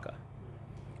Rashakah.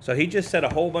 So he just said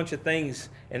a whole bunch of things,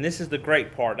 and this is the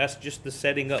great part. That's just the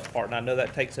setting up part, and I know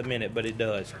that takes a minute, but it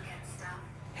does.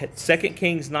 2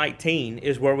 Kings 19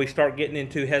 is where we start getting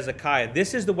into Hezekiah.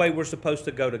 This is the way we're supposed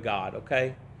to go to God,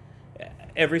 okay?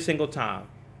 Every single time.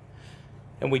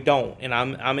 And we don't, and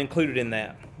I'm included in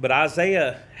that. But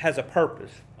Isaiah has a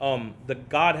purpose.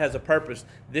 God has a purpose.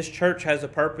 This church has a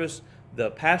purpose. The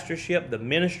pastorship, the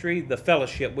ministry, the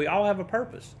fellowship, we all have a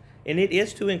purpose. And it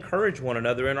is to encourage one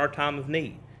another in our time of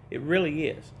need. It really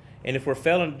is. And if we're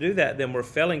failing to do that, then we're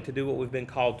failing to do what we've been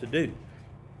called to do.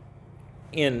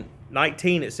 In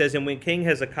 19, it says, and when King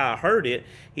Hezekiah heard it,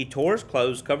 he tore his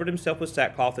clothes, covered himself with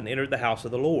sackcloth, and entered the house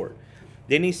of the Lord.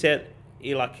 Then he set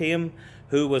Eliakim,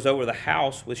 who was over the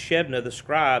house, with Shebna the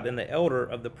scribe and the elder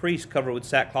of the priests, covered with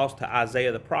sackcloth, to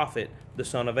Isaiah the prophet, the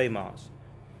son of Amoz.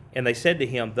 And they said to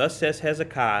him, thus says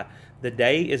Hezekiah, the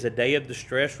day is a day of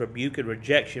distress, rebuke, and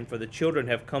rejection, for the children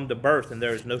have come to birth, and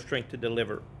there is no strength to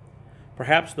deliver.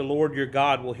 Perhaps the Lord your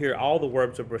God will hear all the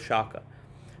words of Rashakah,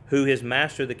 who his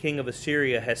master, the king of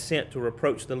Assyria, has sent to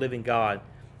reproach the living God,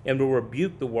 and will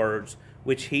rebuke the words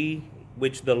which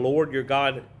the Lord your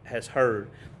God has heard.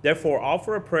 Therefore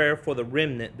offer a prayer for the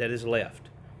remnant that is left.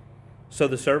 So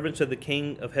the servants of the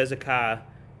king of Hezekiah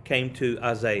came to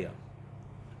Isaiah.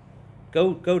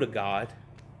 Go to God.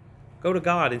 Go to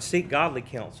God and seek godly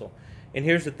counsel. And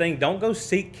here's the thing, don't go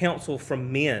seek counsel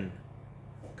from men.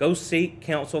 Go seek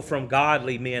counsel from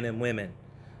godly men and women,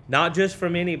 not just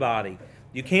from anybody.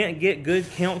 You can't get good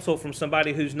counsel from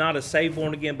somebody who's not a saved,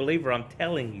 born-again believer, I'm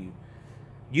telling you.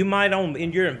 You might own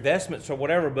in your investments or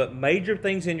whatever, but major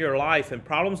things in your life and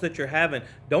problems that you're having,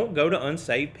 don't go to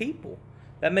unsaved people.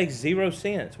 That makes zero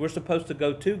sense. We're supposed to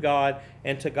go to God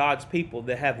and to God's people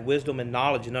that have wisdom and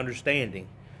knowledge and understanding.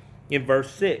 In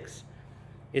verse 6,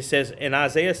 it says, and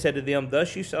Isaiah said to them,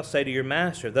 thus you shall say to your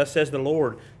master, thus says the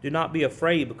Lord, do not be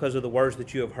afraid because of the words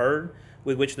that you have heard,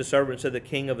 with which the servants of the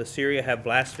king of Assyria have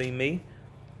blasphemed me.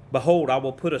 Behold, I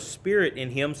will put a spirit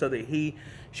in him so that he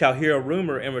shall hear a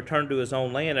rumor and return to his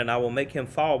own land, and I will make him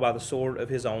fall by the sword of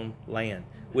his own land.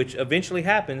 Which eventually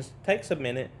happens, takes a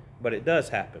minute, but it does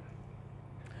happen.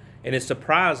 And it's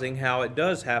surprising how it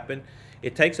does happen.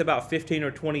 It takes about 15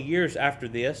 or 20 years after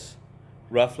this,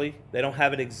 roughly. They don't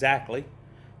have it exactly.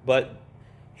 But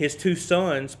his two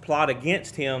sons plot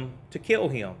against him to kill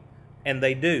him. And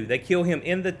they do. They kill him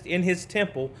in his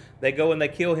temple. They go and they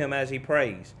kill him as he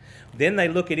prays. Then they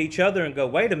look at each other and go,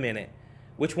 wait a minute.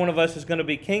 Which one of us is going to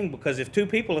be king? Because if two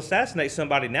people assassinate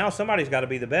somebody, now somebody's got to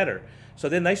be the better. So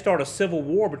then they start a civil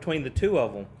war between the two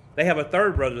of them. They have a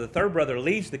third brother. The third brother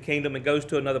leaves the kingdom and goes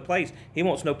to another place. He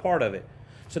wants no part of it.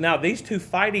 So now these two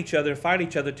fight each other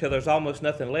till there's almost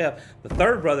nothing left. The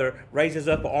third brother raises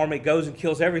up an army, goes and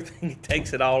kills everything, and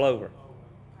takes it all over.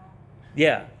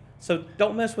 Yeah. So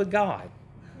don't mess with God.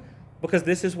 Because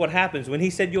this is what happens. When he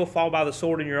said you'll fall by the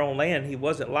sword in your own land, he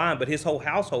wasn't lying, but his whole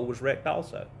household was wrecked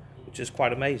also, which is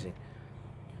quite amazing.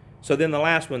 So then the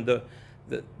last one, the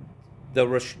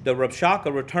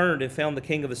Rabshakeh returned and found the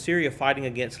king of Assyria fighting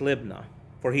against Libnah,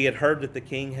 for he had heard that the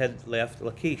king had left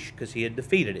Lachish, because he had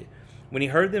defeated it. When he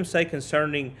heard them say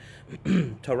concerning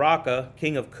Tirhakah,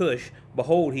 king of Cush,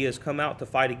 behold, he has come out to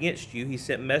fight against you, he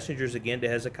sent messengers again to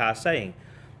Hezekiah, saying,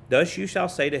 thus you shall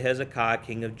say to Hezekiah,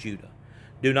 king of Judah,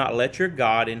 Do not let your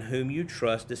God in whom you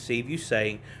trust deceive you,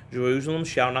 saying, Jerusalem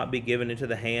shall not be given into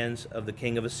the hands of the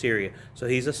king of Assyria. So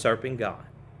he's usurping God.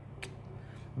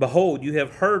 Behold, you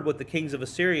have heard what the kings of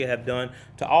Assyria have done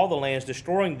to all the lands,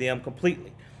 destroying them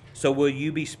completely. So will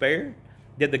you be spared?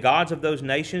 Did the gods of those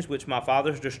nations which my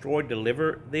fathers destroyed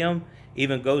deliver them,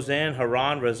 even Gozan,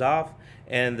 Haran, Rezaph,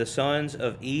 and the sons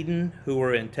of Eden who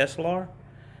were in Teslar?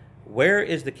 Where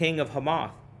is the king of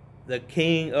Hamath, the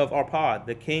king of Arpad,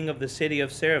 the king of the city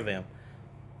of Seraphim,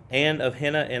 and of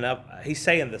Hena and of... He's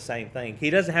saying the same thing. He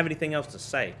doesn't have anything else to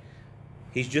say.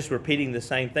 He's just repeating the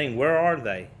same thing. Where are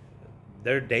they?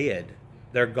 They're dead.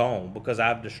 They're gone because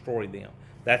I've destroyed them.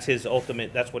 That's his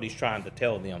ultimate, that's what he's trying to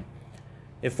tell them.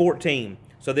 In 14,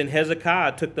 so then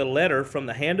Hezekiah took the letter from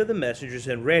the hand of the messengers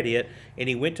and read it, and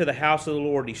he went to the house of the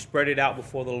Lord. He spread it out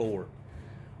before the Lord.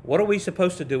 What are we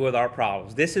supposed to do with our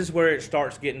problems? This is where it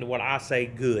starts getting to what I say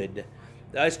good.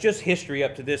 It's just history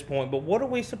up to this point, but what are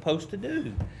we supposed to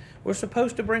do? We're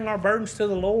supposed to bring our burdens to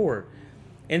the Lord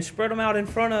and spread them out in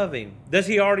front of him. Does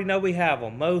he already know we have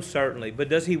them? Most certainly. But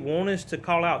does he want us to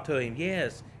call out to him?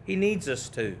 Yes, he needs us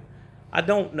to. I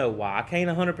don't know why. I can't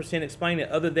 100% explain it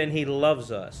other than he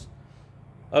loves us.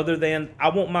 Other than I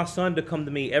want my son to come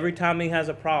to me every time he has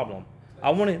a problem.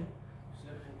 I want him.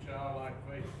 Simple childlike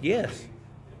faith. Yes. He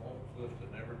wants us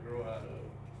to never grow out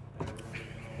of, never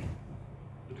become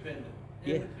dependent.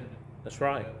 Yeah. Independent. That's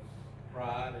right. That's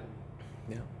pride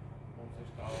and Yeah. wants us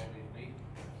to all these needs.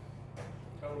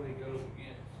 Totally goes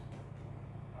against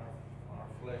our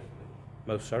fleshly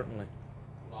Most certainly.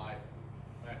 life,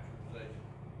 naturalization.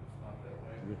 It's not that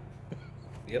way.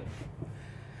 Yep.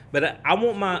 But I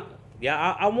want my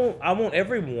I want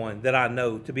everyone that I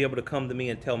know to be able to come to me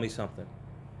and tell me something.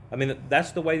 I mean,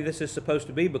 that's the way this is supposed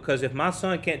to be, because if my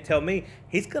son can't tell me,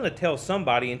 he's going to tell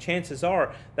somebody, and chances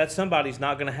are that somebody's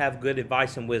not going to have good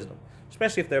advice and wisdom,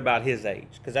 especially if they're about his age,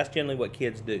 because that's generally what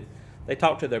kids do. They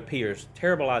talk to their peers.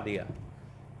 Terrible idea.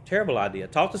 Terrible idea.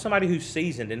 Talk to somebody who's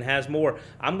seasoned and has more.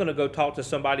 I'm going to go talk to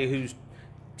somebody who's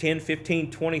 10,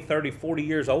 15, 20, 30, 40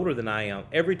 years older than I am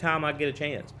every time I get a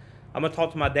chance. I'm going to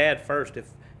talk to my dad first. If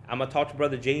I'm going to talk to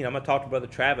Brother Gene, I'm going to talk to Brother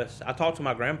Travis. I talk to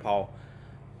my grandpa.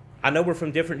 I know we're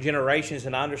from different generations,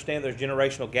 and I understand there's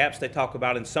generational gaps they talk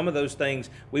about, and some of those things,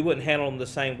 we wouldn't handle them the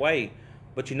same way.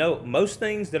 But you know, most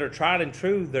things that are tried and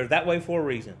true, they're that way for a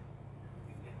reason.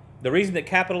 The reason that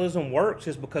capitalism works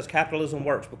is because capitalism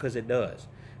works, because it does.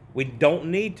 We don't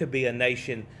need to be a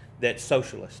nation that's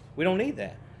socialist. We don't need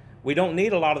that. We don't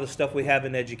need a lot of the stuff we have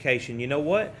in education. You know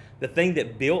what? The thing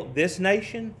that built this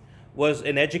nation was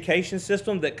an education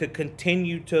system that could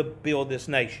continue to build this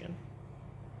nation.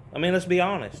 I mean, let's be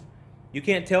honest. You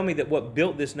can't tell me that what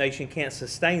built this nation can't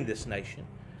sustain this nation.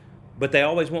 But they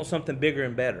always want something bigger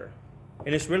and better.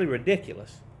 And it's really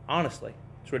ridiculous. Honestly,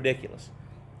 it's ridiculous.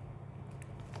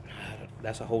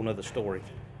 That's a whole nother story.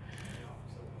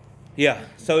 Yeah,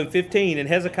 so in 15, and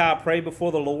Hezekiah prayed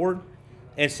before the Lord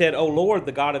and said, O Lord,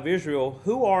 the God of Israel,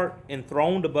 who art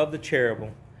enthroned above the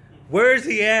cherubim. Where is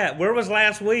he at? Where was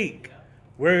last week?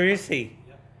 Where is he?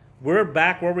 We're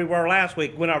back where we were last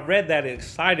week. When I read that, it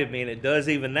excited me, and it does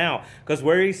even now. Because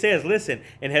where he says, listen,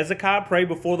 and Hezekiah prayed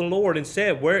before the Lord and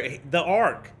said, where the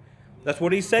ark? That's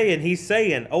what he's saying. He's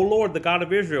saying, O Lord, the God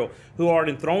of Israel, who art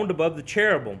enthroned above the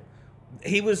cherubim.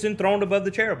 He was enthroned above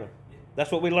the cherubim. That's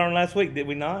what we learned last week, did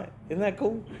we not? Isn't that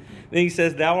cool? Then he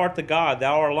says, Thou art the God,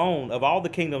 thou art alone of all the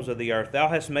kingdoms of the earth. Thou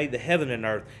hast made the heaven and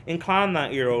earth. Incline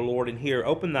thine ear, O Lord, and hear.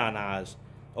 Open thine eyes,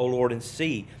 O Lord, and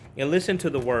see. And listen to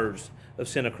the words of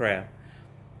Sennacherib,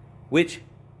 which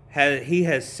he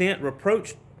has sent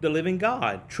reproach the living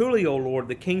God. Truly, O Lord,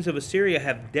 the kings of Assyria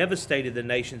have devastated the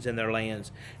nations in their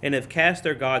lands, and have cast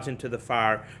their gods into the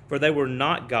fire. For they were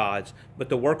not gods, but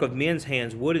the work of men's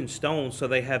hands, wood and stone, so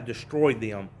they have destroyed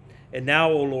them. And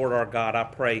now, O Lord our God, I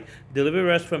pray,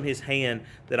 deliver us from his hand,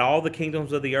 that all the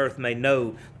kingdoms of the earth may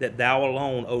know that thou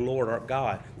alone, O Lord, art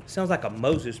God. It sounds like a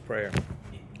Moses prayer.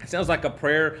 It sounds like a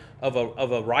prayer of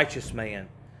a righteous man.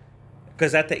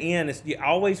 Because at the end, it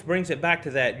always brings it back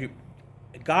to that.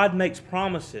 God makes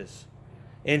promises.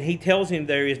 And he tells him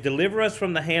there is, deliver us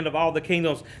from the hand of all the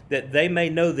kingdoms, that they may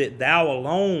know that thou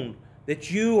alone,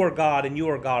 that you are God and you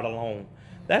are God alone.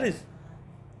 That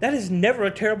is never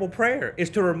a terrible prayer. It's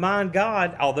to remind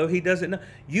God, although he doesn't know,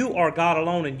 you are God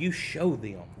alone and you show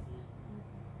them.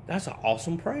 That's an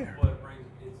awesome prayer. Well, it brings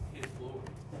it's his glory.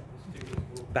 It's to his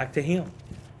glory. Back to him,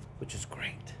 which is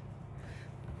great.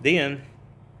 Then,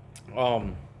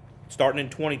 starting in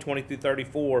 20 through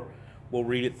 34, we'll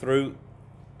read it through.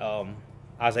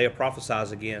 Isaiah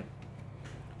prophesies again.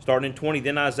 Starting in 20,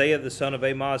 then Isaiah the son of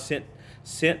Amoz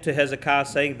sent to Hezekiah,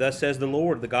 saying, Thus says the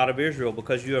Lord, the God of Israel,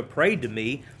 because you have prayed to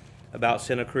me, about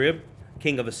Sennacherib,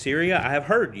 king of Assyria, I have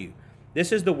heard you.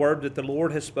 This is the word that the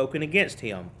Lord has spoken against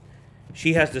him.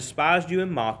 She has despised you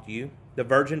and mocked you, the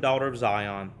virgin daughter of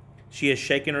Zion. She has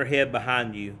shaken her head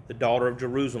behind you, the daughter of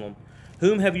Jerusalem.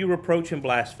 Whom have you reproached and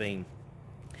blasphemed?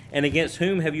 And against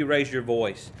whom have you raised your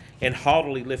voice, and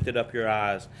haughtily lifted up your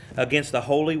eyes? Against the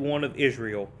Holy One of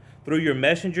Israel. Through your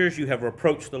messengers you have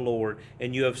reproached the Lord,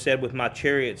 and you have said, with my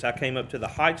chariots I came up to the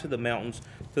heights of the mountains,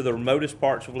 to the remotest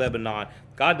parts of Lebanon.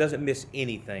 God doesn't miss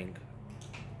anything.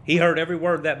 He heard every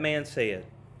word that man said,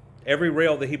 every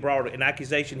rail that he brought, an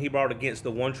accusation he brought against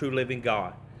the one true living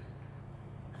God.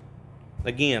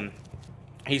 Again,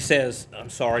 he says,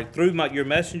 through your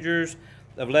messengers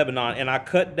of Lebanon, and I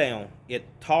cut down its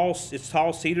tall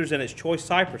cedars and its choice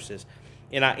cypresses,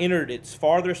 and I entered its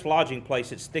farthest lodging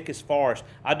place, its thickest forest.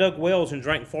 I dug wells and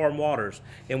drank foreign waters,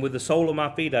 and with the sole of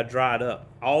my feet I dried up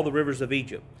all the rivers of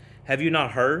Egypt. Have you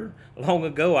not heard? Long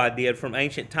ago I did, from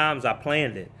ancient times I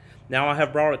planned it. Now I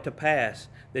have brought it to pass,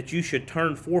 that you should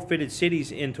turn forfeited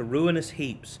cities into ruinous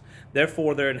heaps.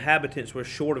 Therefore their inhabitants were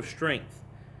short of strength.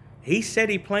 He said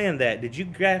he planned that. Did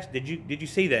you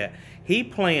see that? He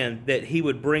planned that he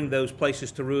would bring those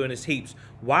places to ruinous heaps.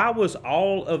 Why was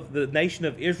all of the nation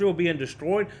of Israel being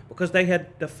destroyed? Because they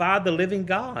had defied the living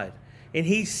God. And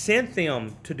he sent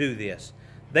them to do this.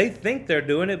 They think they're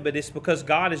doing it, but it's because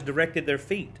God has directed their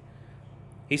feet.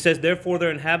 He says, therefore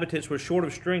their inhabitants were short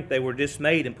of strength. They were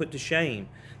dismayed and put to shame.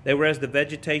 They were as the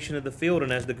vegetation of the field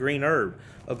and as the green herb.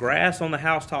 A grass on the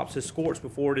housetops is scorched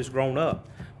before it is grown up.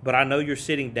 But I know you're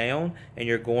sitting down, and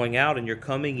you're going out, and you're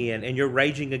coming in, and you're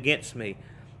raging against me.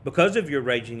 Because of your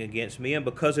raging against me, and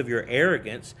because of your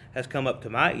arrogance has come up to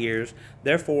my ears,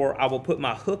 therefore I will put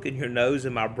my hook in your nose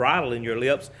and my bridle in your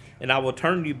lips, and I will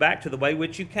turn you back to the way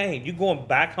which you came. You're going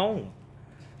back home.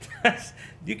 That's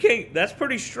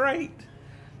pretty straight.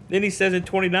 Then he says in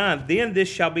 29, then this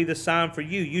shall be the sign for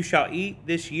you. You shall eat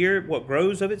this year what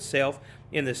grows of itself,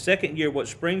 in the second year what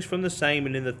springs from the same,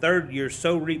 and in the third year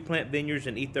sow, reap, plant vineyards,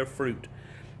 and eat their fruit.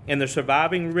 And the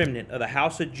surviving remnant of the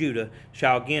house of Judah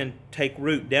shall again take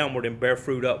root downward and bear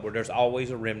fruit upward. There's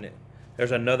always a remnant.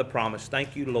 There's another promise.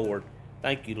 Thank you, Lord.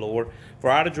 Thank you, Lord. For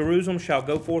out of Jerusalem shall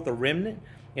go forth a remnant,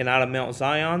 and out of Mount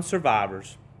Zion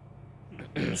survivors.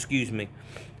 Excuse me.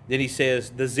 Then he says,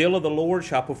 the zeal of the Lord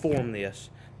shall perform this.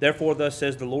 Therefore thus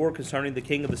says the Lord concerning the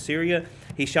king of Assyria,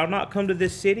 he shall not come to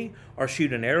this city or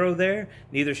shoot an arrow there,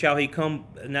 neither shall he come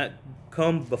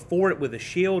before it with a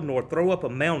shield, nor throw up a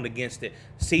mound against it,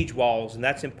 siege walls, and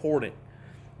that's important.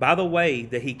 By the way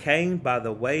that he came, by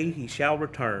the way he shall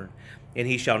return, and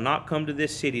he shall not come to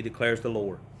this city, declares the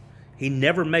Lord. He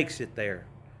never makes it there,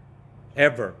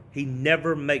 ever. He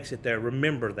never makes it there.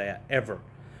 Remember that, ever.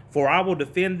 For I will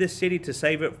defend this city to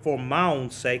save it for my own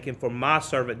sake and for my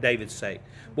servant David's sake.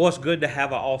 Boy, it's good to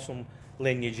have an awesome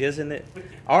lineage, isn't it?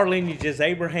 Our lineage is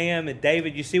Abraham and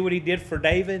David. You see what he did for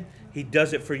David? He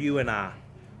does it for you and I,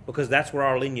 because that's where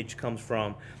our lineage comes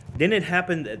from. Then it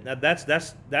happened.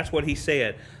 That's what he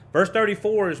said. Verse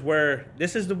 34 is where,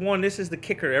 this is the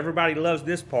kicker. Everybody loves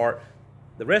this part.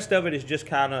 The rest of it is just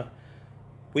kind of,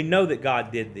 we know that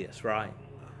God did this, right?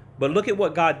 But look at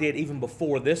what God did even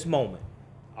before this moment.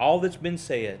 All that's been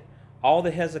said, all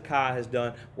that Hezekiah has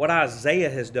done, what Isaiah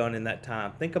has done in that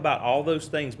time. Think about all those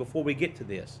things before we get to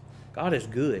this. God is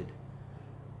good.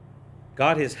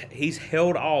 He's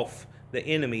held off the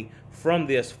enemy from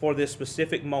this for this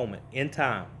specific moment in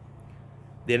time.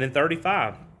 Then in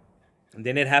 35, and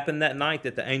then it happened that night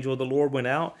that the angel of the Lord went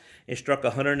out and struck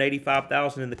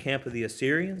 185,000 in the camp of the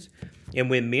Assyrians. And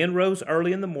when men rose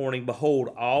early in the morning, behold,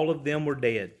 all of them were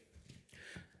dead.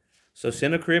 So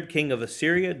Sennacherib, king of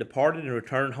Assyria, departed and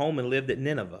returned home and lived at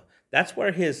Nineveh. That's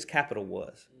where his capital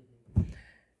was.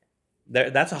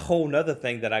 That's a whole nother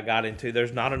thing that I got into.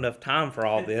 There's not enough time for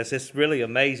all this. It's really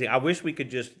amazing. I wish we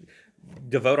could just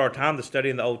devote our time to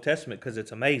studying the Old Testament, because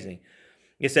it's amazing.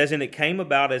 It says, and it came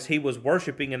about as he was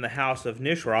worshiping in the house of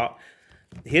Nisroch,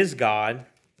 his god,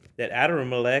 that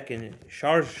Adrammelech and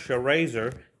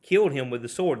Sharezer killed him with the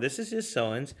sword. This is his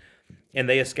sons. And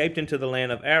they escaped into the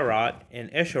land of Arad, and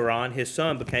Esharon, his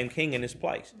son, became king in his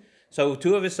place. So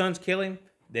two of his sons kill him,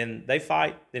 then they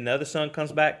fight, then the other son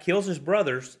comes back, kills his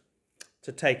brothers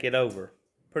to take it over.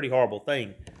 Pretty horrible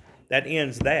thing. That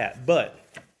ends that. But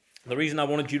the reason I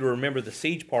wanted you to remember the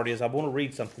siege party is I want to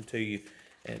read something to you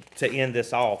to end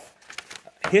this off.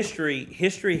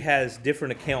 History has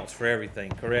different accounts for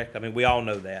everything, correct? I mean, we all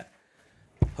know that.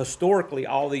 Historically,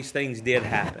 all these things did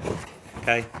happen.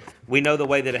 Okay, we know the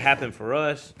way that it happened for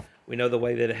us. We know the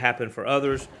way that it happened for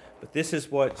others. But this is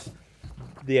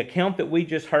the account that we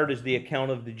just heard is the account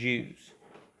of the Jews.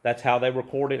 That's how they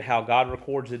record it, how God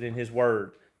records it in His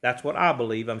Word. That's what I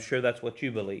believe. I'm sure that's what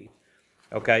you believe.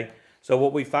 Okay? So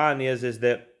what we find is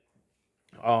that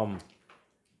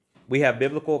we have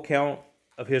biblical account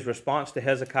of his response to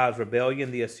Hezekiah's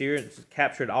rebellion. The Assyrians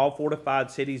captured all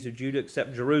fortified cities of Judah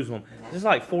except Jerusalem. This is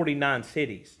like 49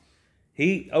 cities.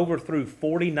 He overthrew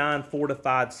 49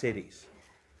 fortified cities.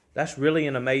 That's really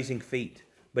an amazing feat.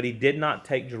 But he did not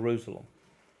take Jerusalem.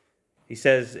 He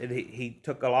says he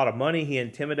took a lot of money. He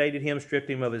intimidated him, stripped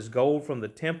him of his gold from the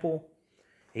temple.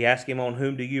 He asked him, on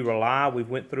whom do you rely? We've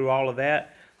went through all of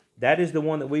that. That is the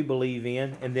one that we believe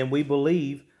in. And then we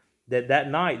believe that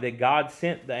night that God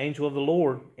sent the angel of the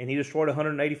Lord and he destroyed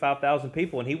 185,000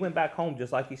 people. And he went back home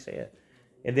just like he said.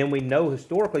 And then we know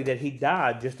historically that he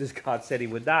died just as God said he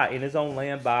would die, in his own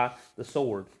land by the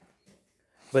sword.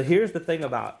 But here's the thing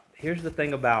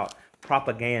about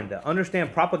propaganda.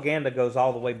 Understand, propaganda goes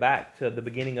all the way back to the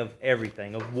beginning of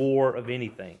everything, of war, of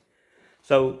anything.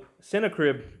 So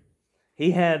Sennacherib,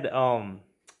 he had,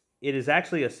 it is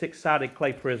actually a 6-sided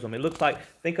clay prism. It looks like,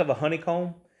 think of a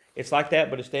honeycomb. It's like that,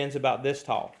 but it stands about this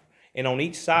tall. And on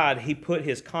each side, he put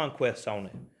his conquests on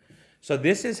it. So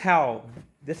this is how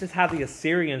the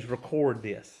Assyrians record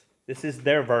this. This is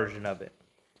their version of it.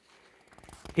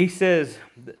 He says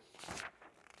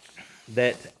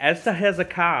that as to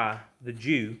Hezekiah, the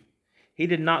Jew, he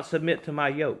did not submit to my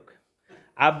yoke.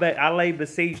 I laid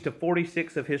besiege to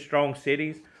 46 of his strong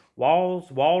cities,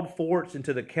 walls, walled forts, and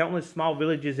to the countless small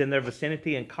villages in their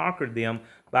vicinity, and conquered them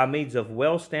by means of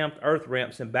well-stamped earth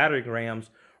ramps and battering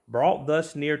rams, brought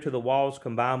thus near to the walls,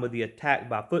 combined with the attack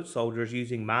by foot soldiers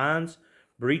using mines,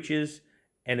 breaches,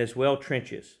 and as well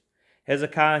trenches.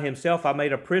 Hezekiah himself I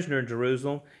made a prisoner in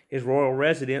Jerusalem, his royal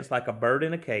residence, like a bird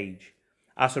in a cage.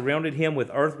 I surrounded him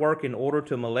with earthwork in order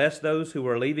to molest those who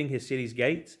were leaving his city's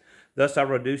gates. Thus I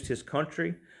reduced his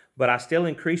country, but I still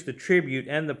increased the tribute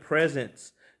and the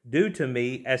presents due to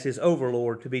me as his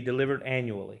overlord, to be delivered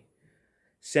annually.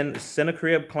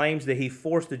 Sennacherib claims that he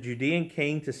forced the Judean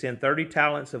king to send 30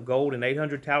 talents of gold and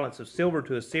 800 talents of silver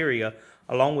to Assyria,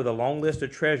 along with a long list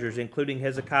of treasures, including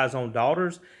Hezekiah's own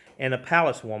daughters and a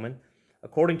palace woman.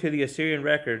 According to the Assyrian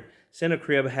record,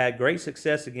 Sennacherib had great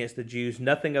success against the Jews,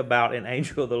 nothing about an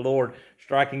angel of the Lord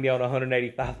striking down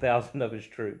 185,000 of his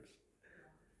troops.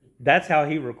 That's how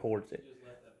he records it.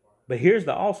 But here's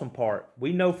the awesome part.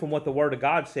 We know from what the Word of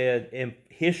God said in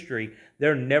history,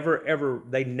 they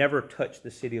never touched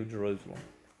the city of Jerusalem,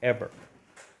 ever.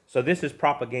 So this is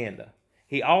propaganda.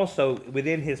 He also,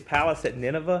 within his palace at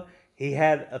Nineveh, he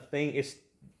had a thing,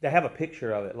 they have a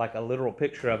picture of it, like a literal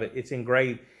picture of it. It's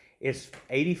engraved. It's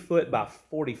 80 foot by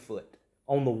 40 foot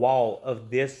on the wall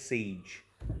of this siege.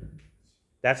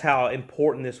 That's how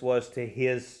important this was to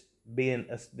his being,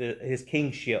 his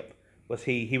kingship, was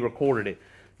he recorded it.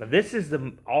 Now this is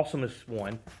the awesomest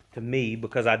one to me,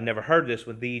 because I'd never heard this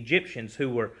with the Egyptians, who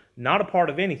were not a part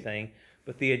of anything,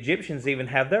 but the Egyptians even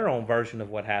have their own version of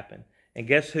what happened. And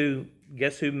guess who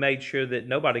made sure that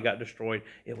nobody got destroyed?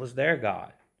 It was their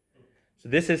God. So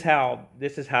this is how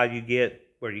you get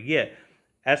where you get.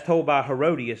 As told by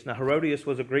Herodias. Now Herodias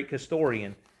was a Greek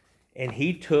historian, and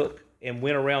he took and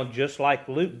went around just like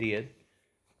Luke did.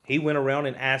 He went around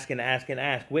and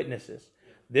asked witnesses.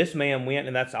 This man went,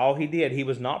 and that's all he did. He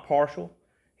was not partial.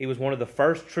 He was one of the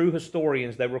first true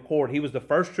historians they record. He was the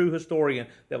first true historian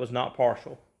that was not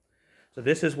partial. So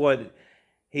this is what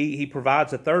he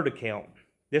provides a third account.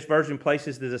 This version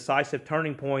places the decisive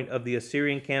turning point of the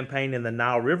Assyrian campaign in the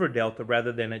Nile River Delta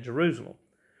rather than at Jerusalem.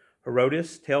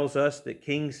 Herodotus tells us that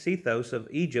King Sethos of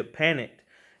Egypt panicked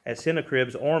at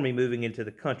Sennacherib's army moving into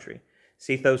the country.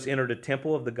 Sethos entered a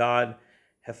temple of the god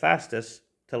Hephaestus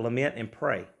to lament and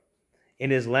pray.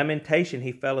 In his lamentation,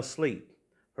 he fell asleep.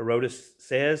 Herodotus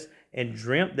says, and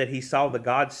dreamt that he saw the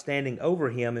god standing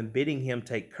over him and bidding him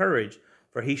take courage,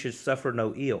 for he should suffer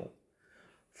no ill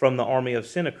from the army of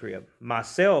Sennacherib.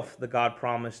 Myself, the god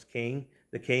promised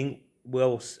the king,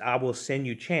 I will send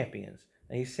you champions.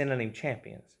 And he's sending him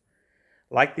champions.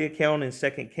 Like the account in 2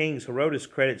 Kings, Herodotus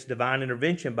credits divine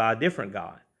intervention by a different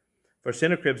god for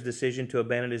Sennacherib's decision to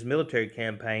abandon his military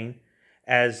campaign.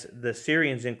 As the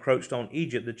Syrians encroached on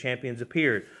Egypt, the champions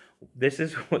appeared. This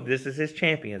is his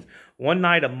champions. One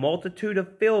night, a multitude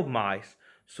of field mice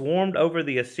swarmed over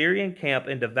the Assyrian camp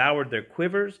and devoured their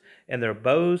quivers and their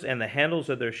bows and the handles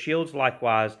of their shields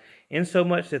likewise,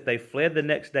 insomuch that they fled the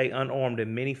next day unarmed,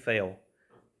 and many fell.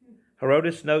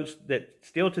 Herodotus notes that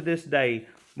still to this day,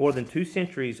 more than 2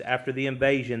 centuries after the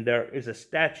invasion, there is a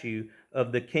statue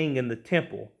of the king in the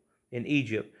temple in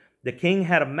Egypt. The king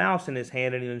had a mouse in his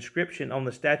hand, and an inscription on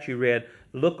the statue read,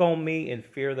 "Look on me and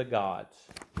fear the gods."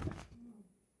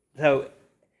 So,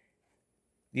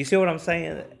 you see what I'm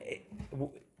saying?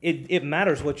 It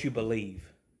matters what you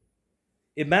believe.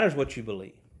 It matters what you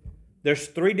believe. There's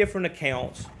 3 different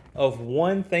accounts of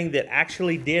one thing that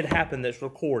actually did happen that's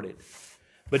recorded.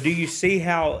 But do you see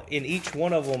how in each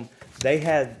one of them they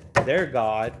had their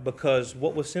God? Because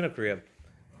what was Sennacherib?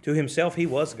 To himself, he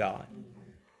was God.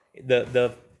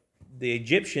 The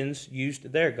Egyptians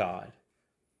used their God.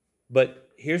 But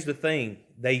here's the thing.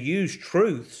 They used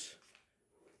truths,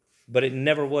 but it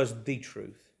never was the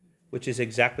truth, which is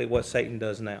exactly what Satan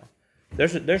does now.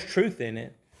 There's truth in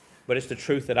it, but it's the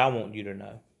truth that I want you to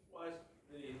know. Well,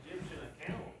 the Egyptian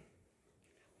account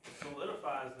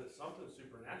solidifies that something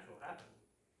supernatural happened.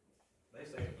 They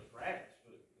say it was rags,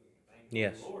 but thank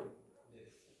Yes. the Lord did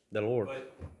it. The Lord.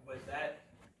 But that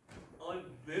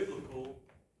unbiblical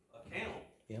account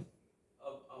Yep.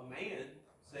 of a man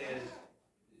said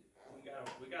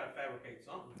we gotta fabricate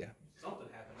something. Yeah. Something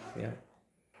happened out Yeah. there.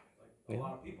 Like Yeah. a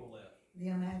lot of people left. The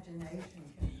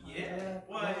imagination can conjure Yeah, up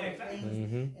a well, lot of exactly.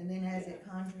 things, Mhm. and then as it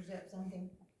conjures up something,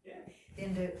 Yeah.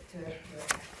 then to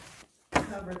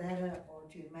cover that up or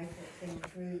to make that thing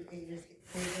true, it just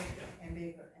gets bigger and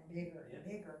bigger and bigger and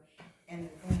bigger. And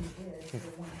the thing is, the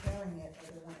one telling it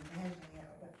or the one imagining it,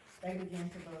 but they begin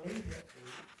to believe it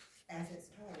as it's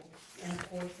told. And of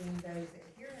course, then those that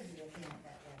hear the account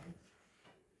that way,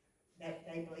 that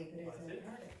they believe it as they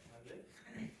heard it.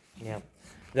 Yeah.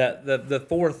 The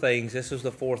 4 things, this is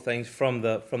the 4 things from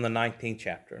the 19th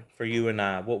chapter for you and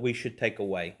I, what we should take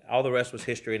away. All the rest was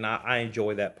history, and I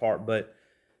enjoy that part. But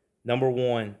number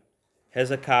 1,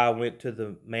 Hezekiah went to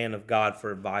the man of God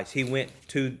for advice. He went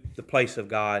to the place of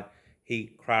God. He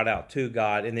cried out to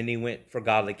God, and then he went for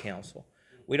godly counsel.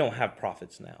 We don't have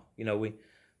prophets now. You know,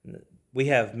 we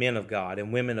have men of God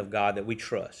and women of God that we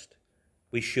trust.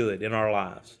 We should in our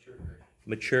lives.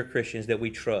 Mature Christians that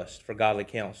we trust for godly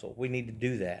counsel. We need to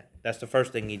do that. That's the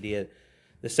first thing he did.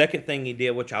 The second thing he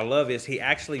did, which I love, is he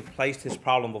actually placed his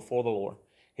problem before the Lord.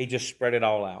 He just spread it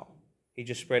all out. He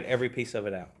just spread every piece of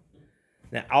it out.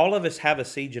 Now, all of us have a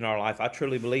siege in our life. I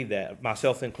truly believe that,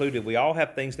 myself included. We all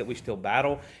have things that we still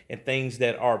battle and things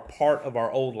that are part of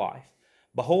our old life.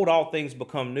 Behold, all things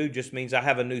become new just means I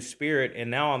have a new spirit, and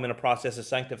now I'm in a process of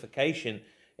sanctification,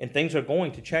 and things are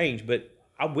going to change. But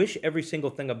I wish every single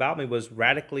thing about me was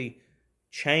radically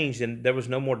changed and there was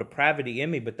no more depravity in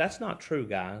me, but that's not true,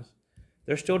 guys.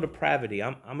 There's still depravity.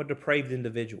 I'm a depraved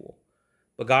individual,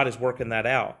 but God is working that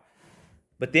out.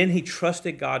 But then he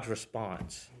trusted God's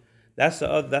response. That's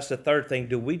the third thing.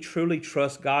 Do we truly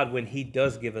trust God when he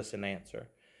does give us an answer?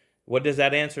 What does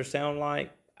that answer sound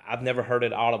like? I've never heard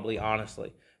it audibly,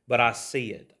 honestly, but I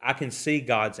see it. I can see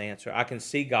God's answer. I can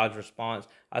see God's response.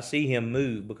 I see him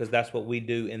move because that's what we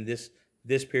do in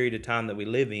this period of time that we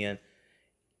live in.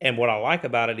 And what I like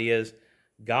about it is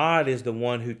God is the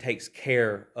one who takes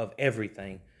care of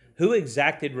everything. Who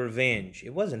exacted revenge?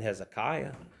 It wasn't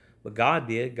Hezekiah, but God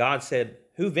did. God said,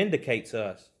 who vindicates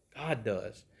us? God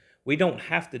does. We don't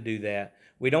have to do that.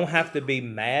 We don't have to be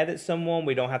mad at someone.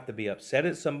 We don't have to be upset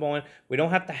at someone. We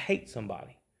don't have to hate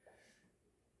somebody.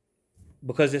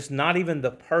 Because it's not even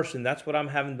the person. That's what I'm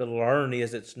having to learn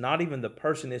is it's not even the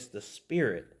person, it's the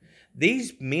spirit.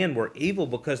 These men were evil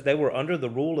because they were under the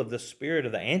rule of the spirit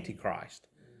of the Antichrist.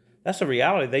 That's a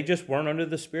reality. They just weren't under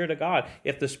the Spirit of God.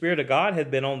 If the Spirit of God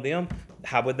had been on them,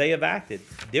 how would they have acted?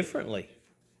 Differently.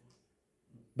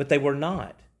 But they were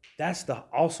not. That's the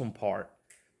awesome part.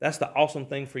 That's the awesome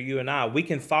thing for you and I. We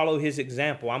can follow his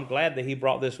example. I'm glad that he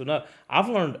brought this one up. I've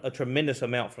learned a tremendous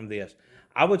amount from this.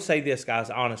 I would say this, guys,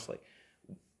 honestly.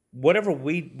 Whenever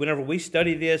we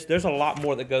study this, there's a lot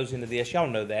more that goes into this. Y'all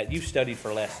know that. You've studied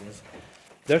for lessons.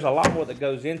 There's a lot more that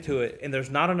goes into it, and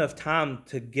there's not enough time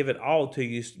to give it all to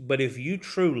you. But if you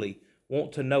truly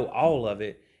want to know all of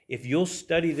it, if you'll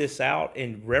study this out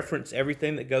and reference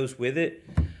everything that goes with it,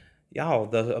 y'all,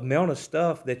 the amount of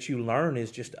stuff that you learn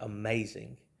is just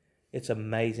amazing. It's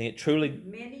amazing. It truly...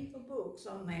 Many books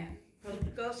on that. Because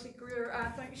Gussie Greer, I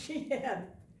think she had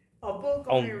a book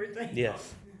on everything.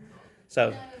 Yes. So...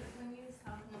 You know, when you was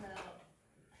talking about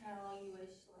how you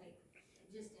wish, like,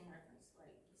 just in reference,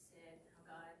 like you said,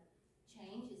 how God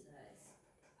changes us,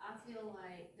 I feel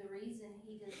like the reason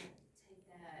he doesn't take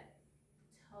that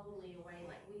totally away,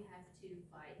 like we have to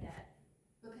fight that,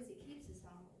 because it keeps us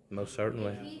humble. Most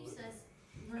certainly. It keeps us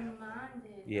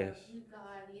reminded Yes. of who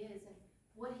God is and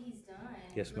what he's done.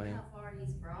 Yes, Look ma'am. how far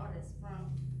he's brought us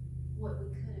from what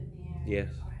we could have been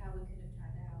Yes. or how we could have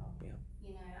turned out. Yeah.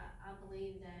 You know, I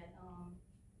believe that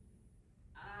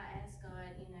I ask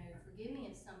God, you know, forgive me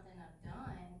of something I've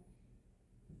done,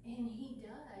 and he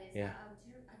does. Yeah.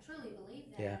 I truly believe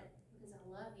that Yeah. because I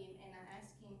love him, and I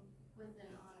ask him with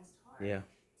an honest heart Yeah.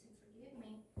 to forgive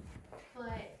me.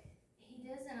 But he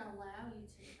doesn't allow you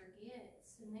to forget.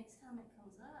 So next time it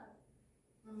comes up,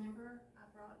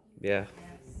 Yeah.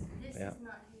 This Yeah. is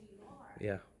not who you are.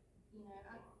 Yeah. You know,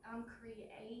 I'm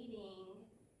creating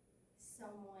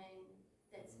someone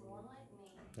that's more like me.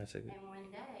 That's a good. And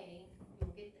one day you'll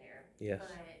get there. Yes.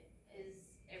 But as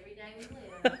every day we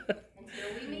live until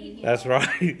we meet him. That's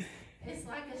right. It's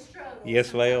like a struggle.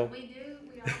 Yes, Sometimes ma'am.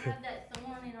 we all have that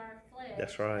thorn in our flesh.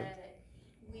 That's right. That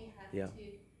we have Yeah. to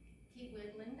keep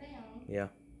whittling down. Yeah.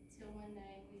 Till one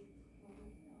day we will.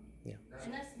 Yeah.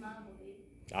 And that's my belief.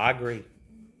 I agree.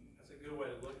 That's a good way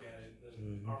to look at it.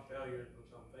 Our failure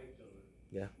puts on faith children.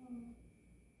 Yeah.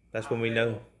 That's when we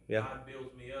know. Yeah. God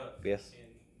builds me up. Yes. And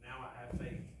now I have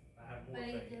faith. I have more But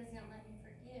faith. it doesn't let me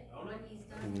forget Oh, no. what he's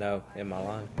done. No, in my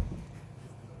life.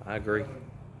 I agree.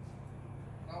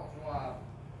 That was why I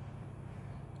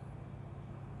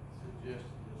suggested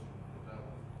this, because I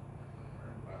was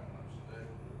remembering back when I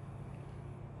studied it,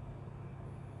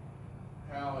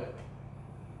 how it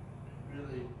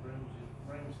really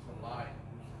brings to light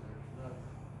is there's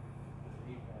nothing that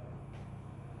he won't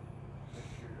take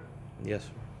care of. Yes,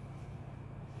 sir.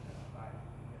 Like,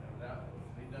 that was,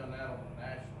 he done that on a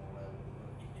national level,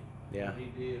 but Yeah. what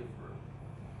he did for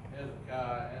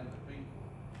Hezekiah and the people,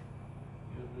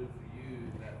 he'll do for you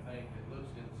that thing that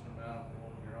looks insurmountable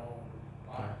on your own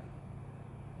life.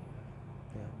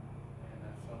 Yeah. And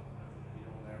that's something that he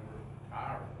don't ever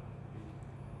tire of.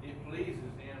 It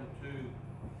pleases him to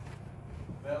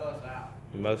bail us out.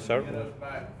 Most certainly. Get us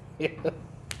back.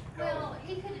 Well,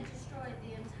 he could have destroyed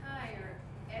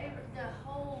the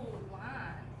whole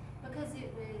line, because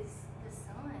it was the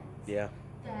sons Yeah.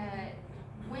 that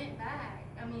went back.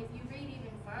 I mean, if you read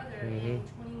even further in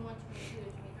 21, 22,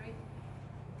 and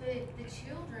 23, the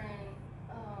children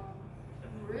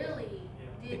really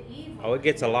did evil. Oh, it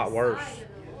gets a in lot the worse. sight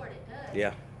of the Lord, it does.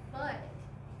 Yeah. But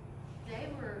they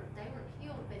were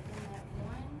killed, but then that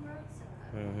one rose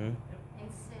up Mm-hmm.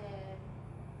 and said,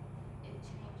 "It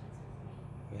changes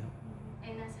with me," Yeah.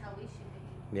 and that's how we should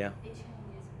be. Yeah. It changes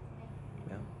with me.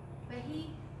 Yeah. But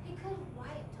he could have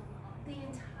wiped them all, the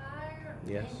entire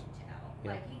Yes. lineage out.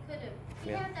 Yeah. Like he could have, he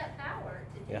Yeah. had that power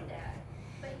to do Yeah. that,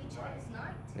 but he chose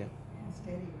not to. Yeah.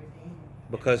 Instead he redeemed.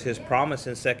 Because his Yeah. promise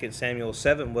in 2 Samuel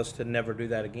 7 was to never do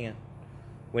that again.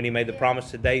 When he made the Yeah.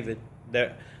 promise to David,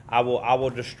 that I will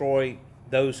destroy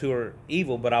those who are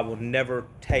evil, but I will never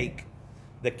take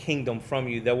the kingdom from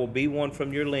you. There will be one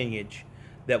from your lineage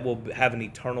that will have an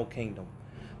eternal kingdom.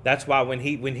 That's why when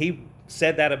he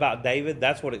said that about David,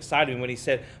 that's what excited me when he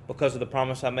said, because of the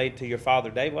promise I made to your father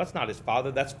David. Well, that's not his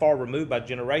father. That's far removed by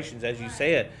generations, as you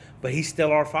said. But he's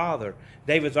still our father.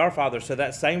 David's our father. So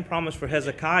that same promise for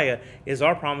Hezekiah is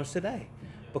our promise today.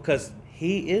 Because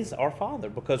he is our father.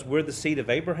 Because we're the seed of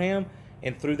Abraham.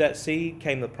 And through that seed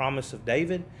came the promise of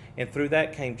David. And through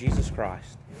that came Jesus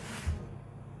Christ.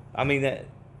 I mean,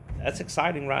 that's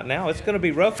exciting right now. It's going to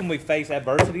be rough when we face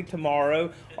adversity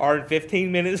tomorrow or in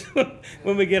 15 minutes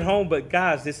when we get home. But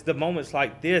guys, it's the moments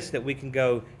like this that we can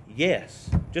go, yes.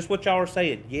 Just what y'all are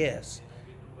saying, yes.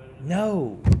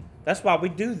 No. That's why we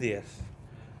do this.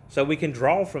 So we can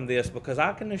draw from this, because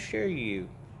I can assure you,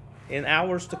 in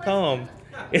hours to come,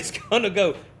 it's going to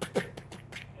go.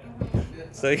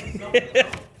 So,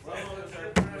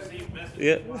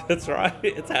 yeah, that's right.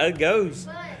 It's how it goes.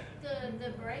 But the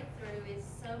breakthrough is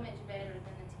so much better than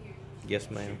the tears. Yes,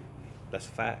 ma'am. That's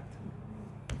a fact.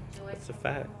 Joy That's a comes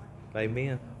fact. more.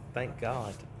 Amen. Thank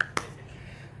God.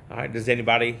 All right. Does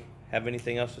anybody have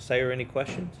anything else to say or any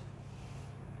questions?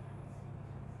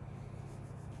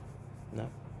 No.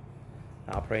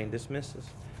 I'll pray and dismiss us.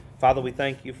 Father, we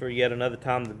thank you for yet another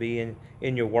time to be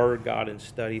in your word, God, and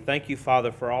study. Thank you,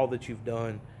 Father, for all that you've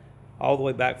done all the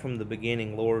way back from the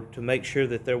beginning, Lord, to make sure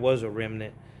that there was a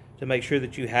remnant, to make sure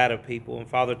that you had a people. And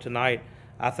Father, tonight,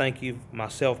 I thank you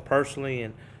myself personally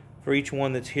and for each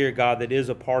one that's here, God, that is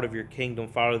a part of your kingdom,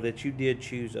 Father, that you did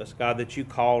choose us, God, that you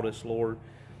called us, Lord,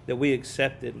 that we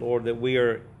accepted, Lord, that we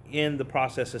are in the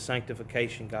process of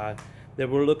sanctification, God, that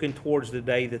we're looking towards the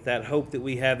day that hope that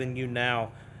we have in you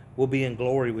now will be in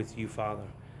glory with you, Father.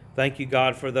 Thank you,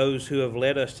 God, for those who have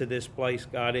led us to this place,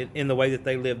 God, in the way that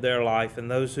they live their life, and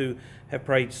those who have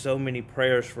prayed so many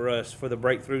prayers for us, for the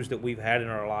breakthroughs that we've had in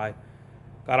our life.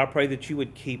 God, I pray that you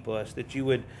would keep us, that you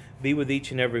would be with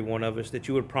each and every one of us, that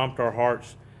you would prompt our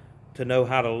hearts to know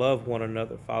how to love one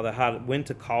another, Father, when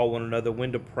to call one another,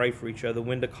 when to pray for each other,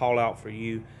 when to call out for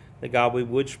you, that, God, we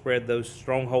would spread those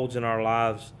strongholds in our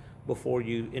lives before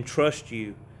you and trust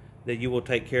you that you will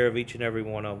take care of each and every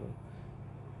one of them.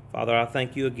 Father, I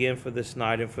thank you again for this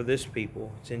night and for this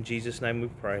people. It's in Jesus' name we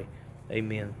pray.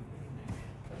 Amen.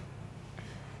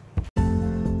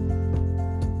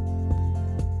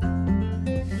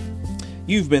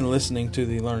 You've been listening to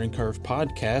the Learning Curve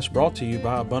podcast, brought to you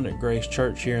by Abundant Grace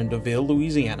Church here in DeVille,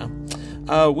 Louisiana.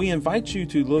 We invite you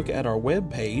to look at our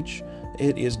webpage.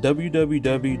 It is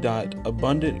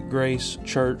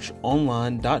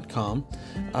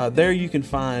www.abundantgracechurchonline.com. There you can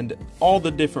find all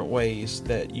the different ways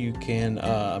that you can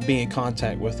be in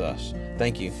contact with us.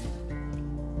 Thank you.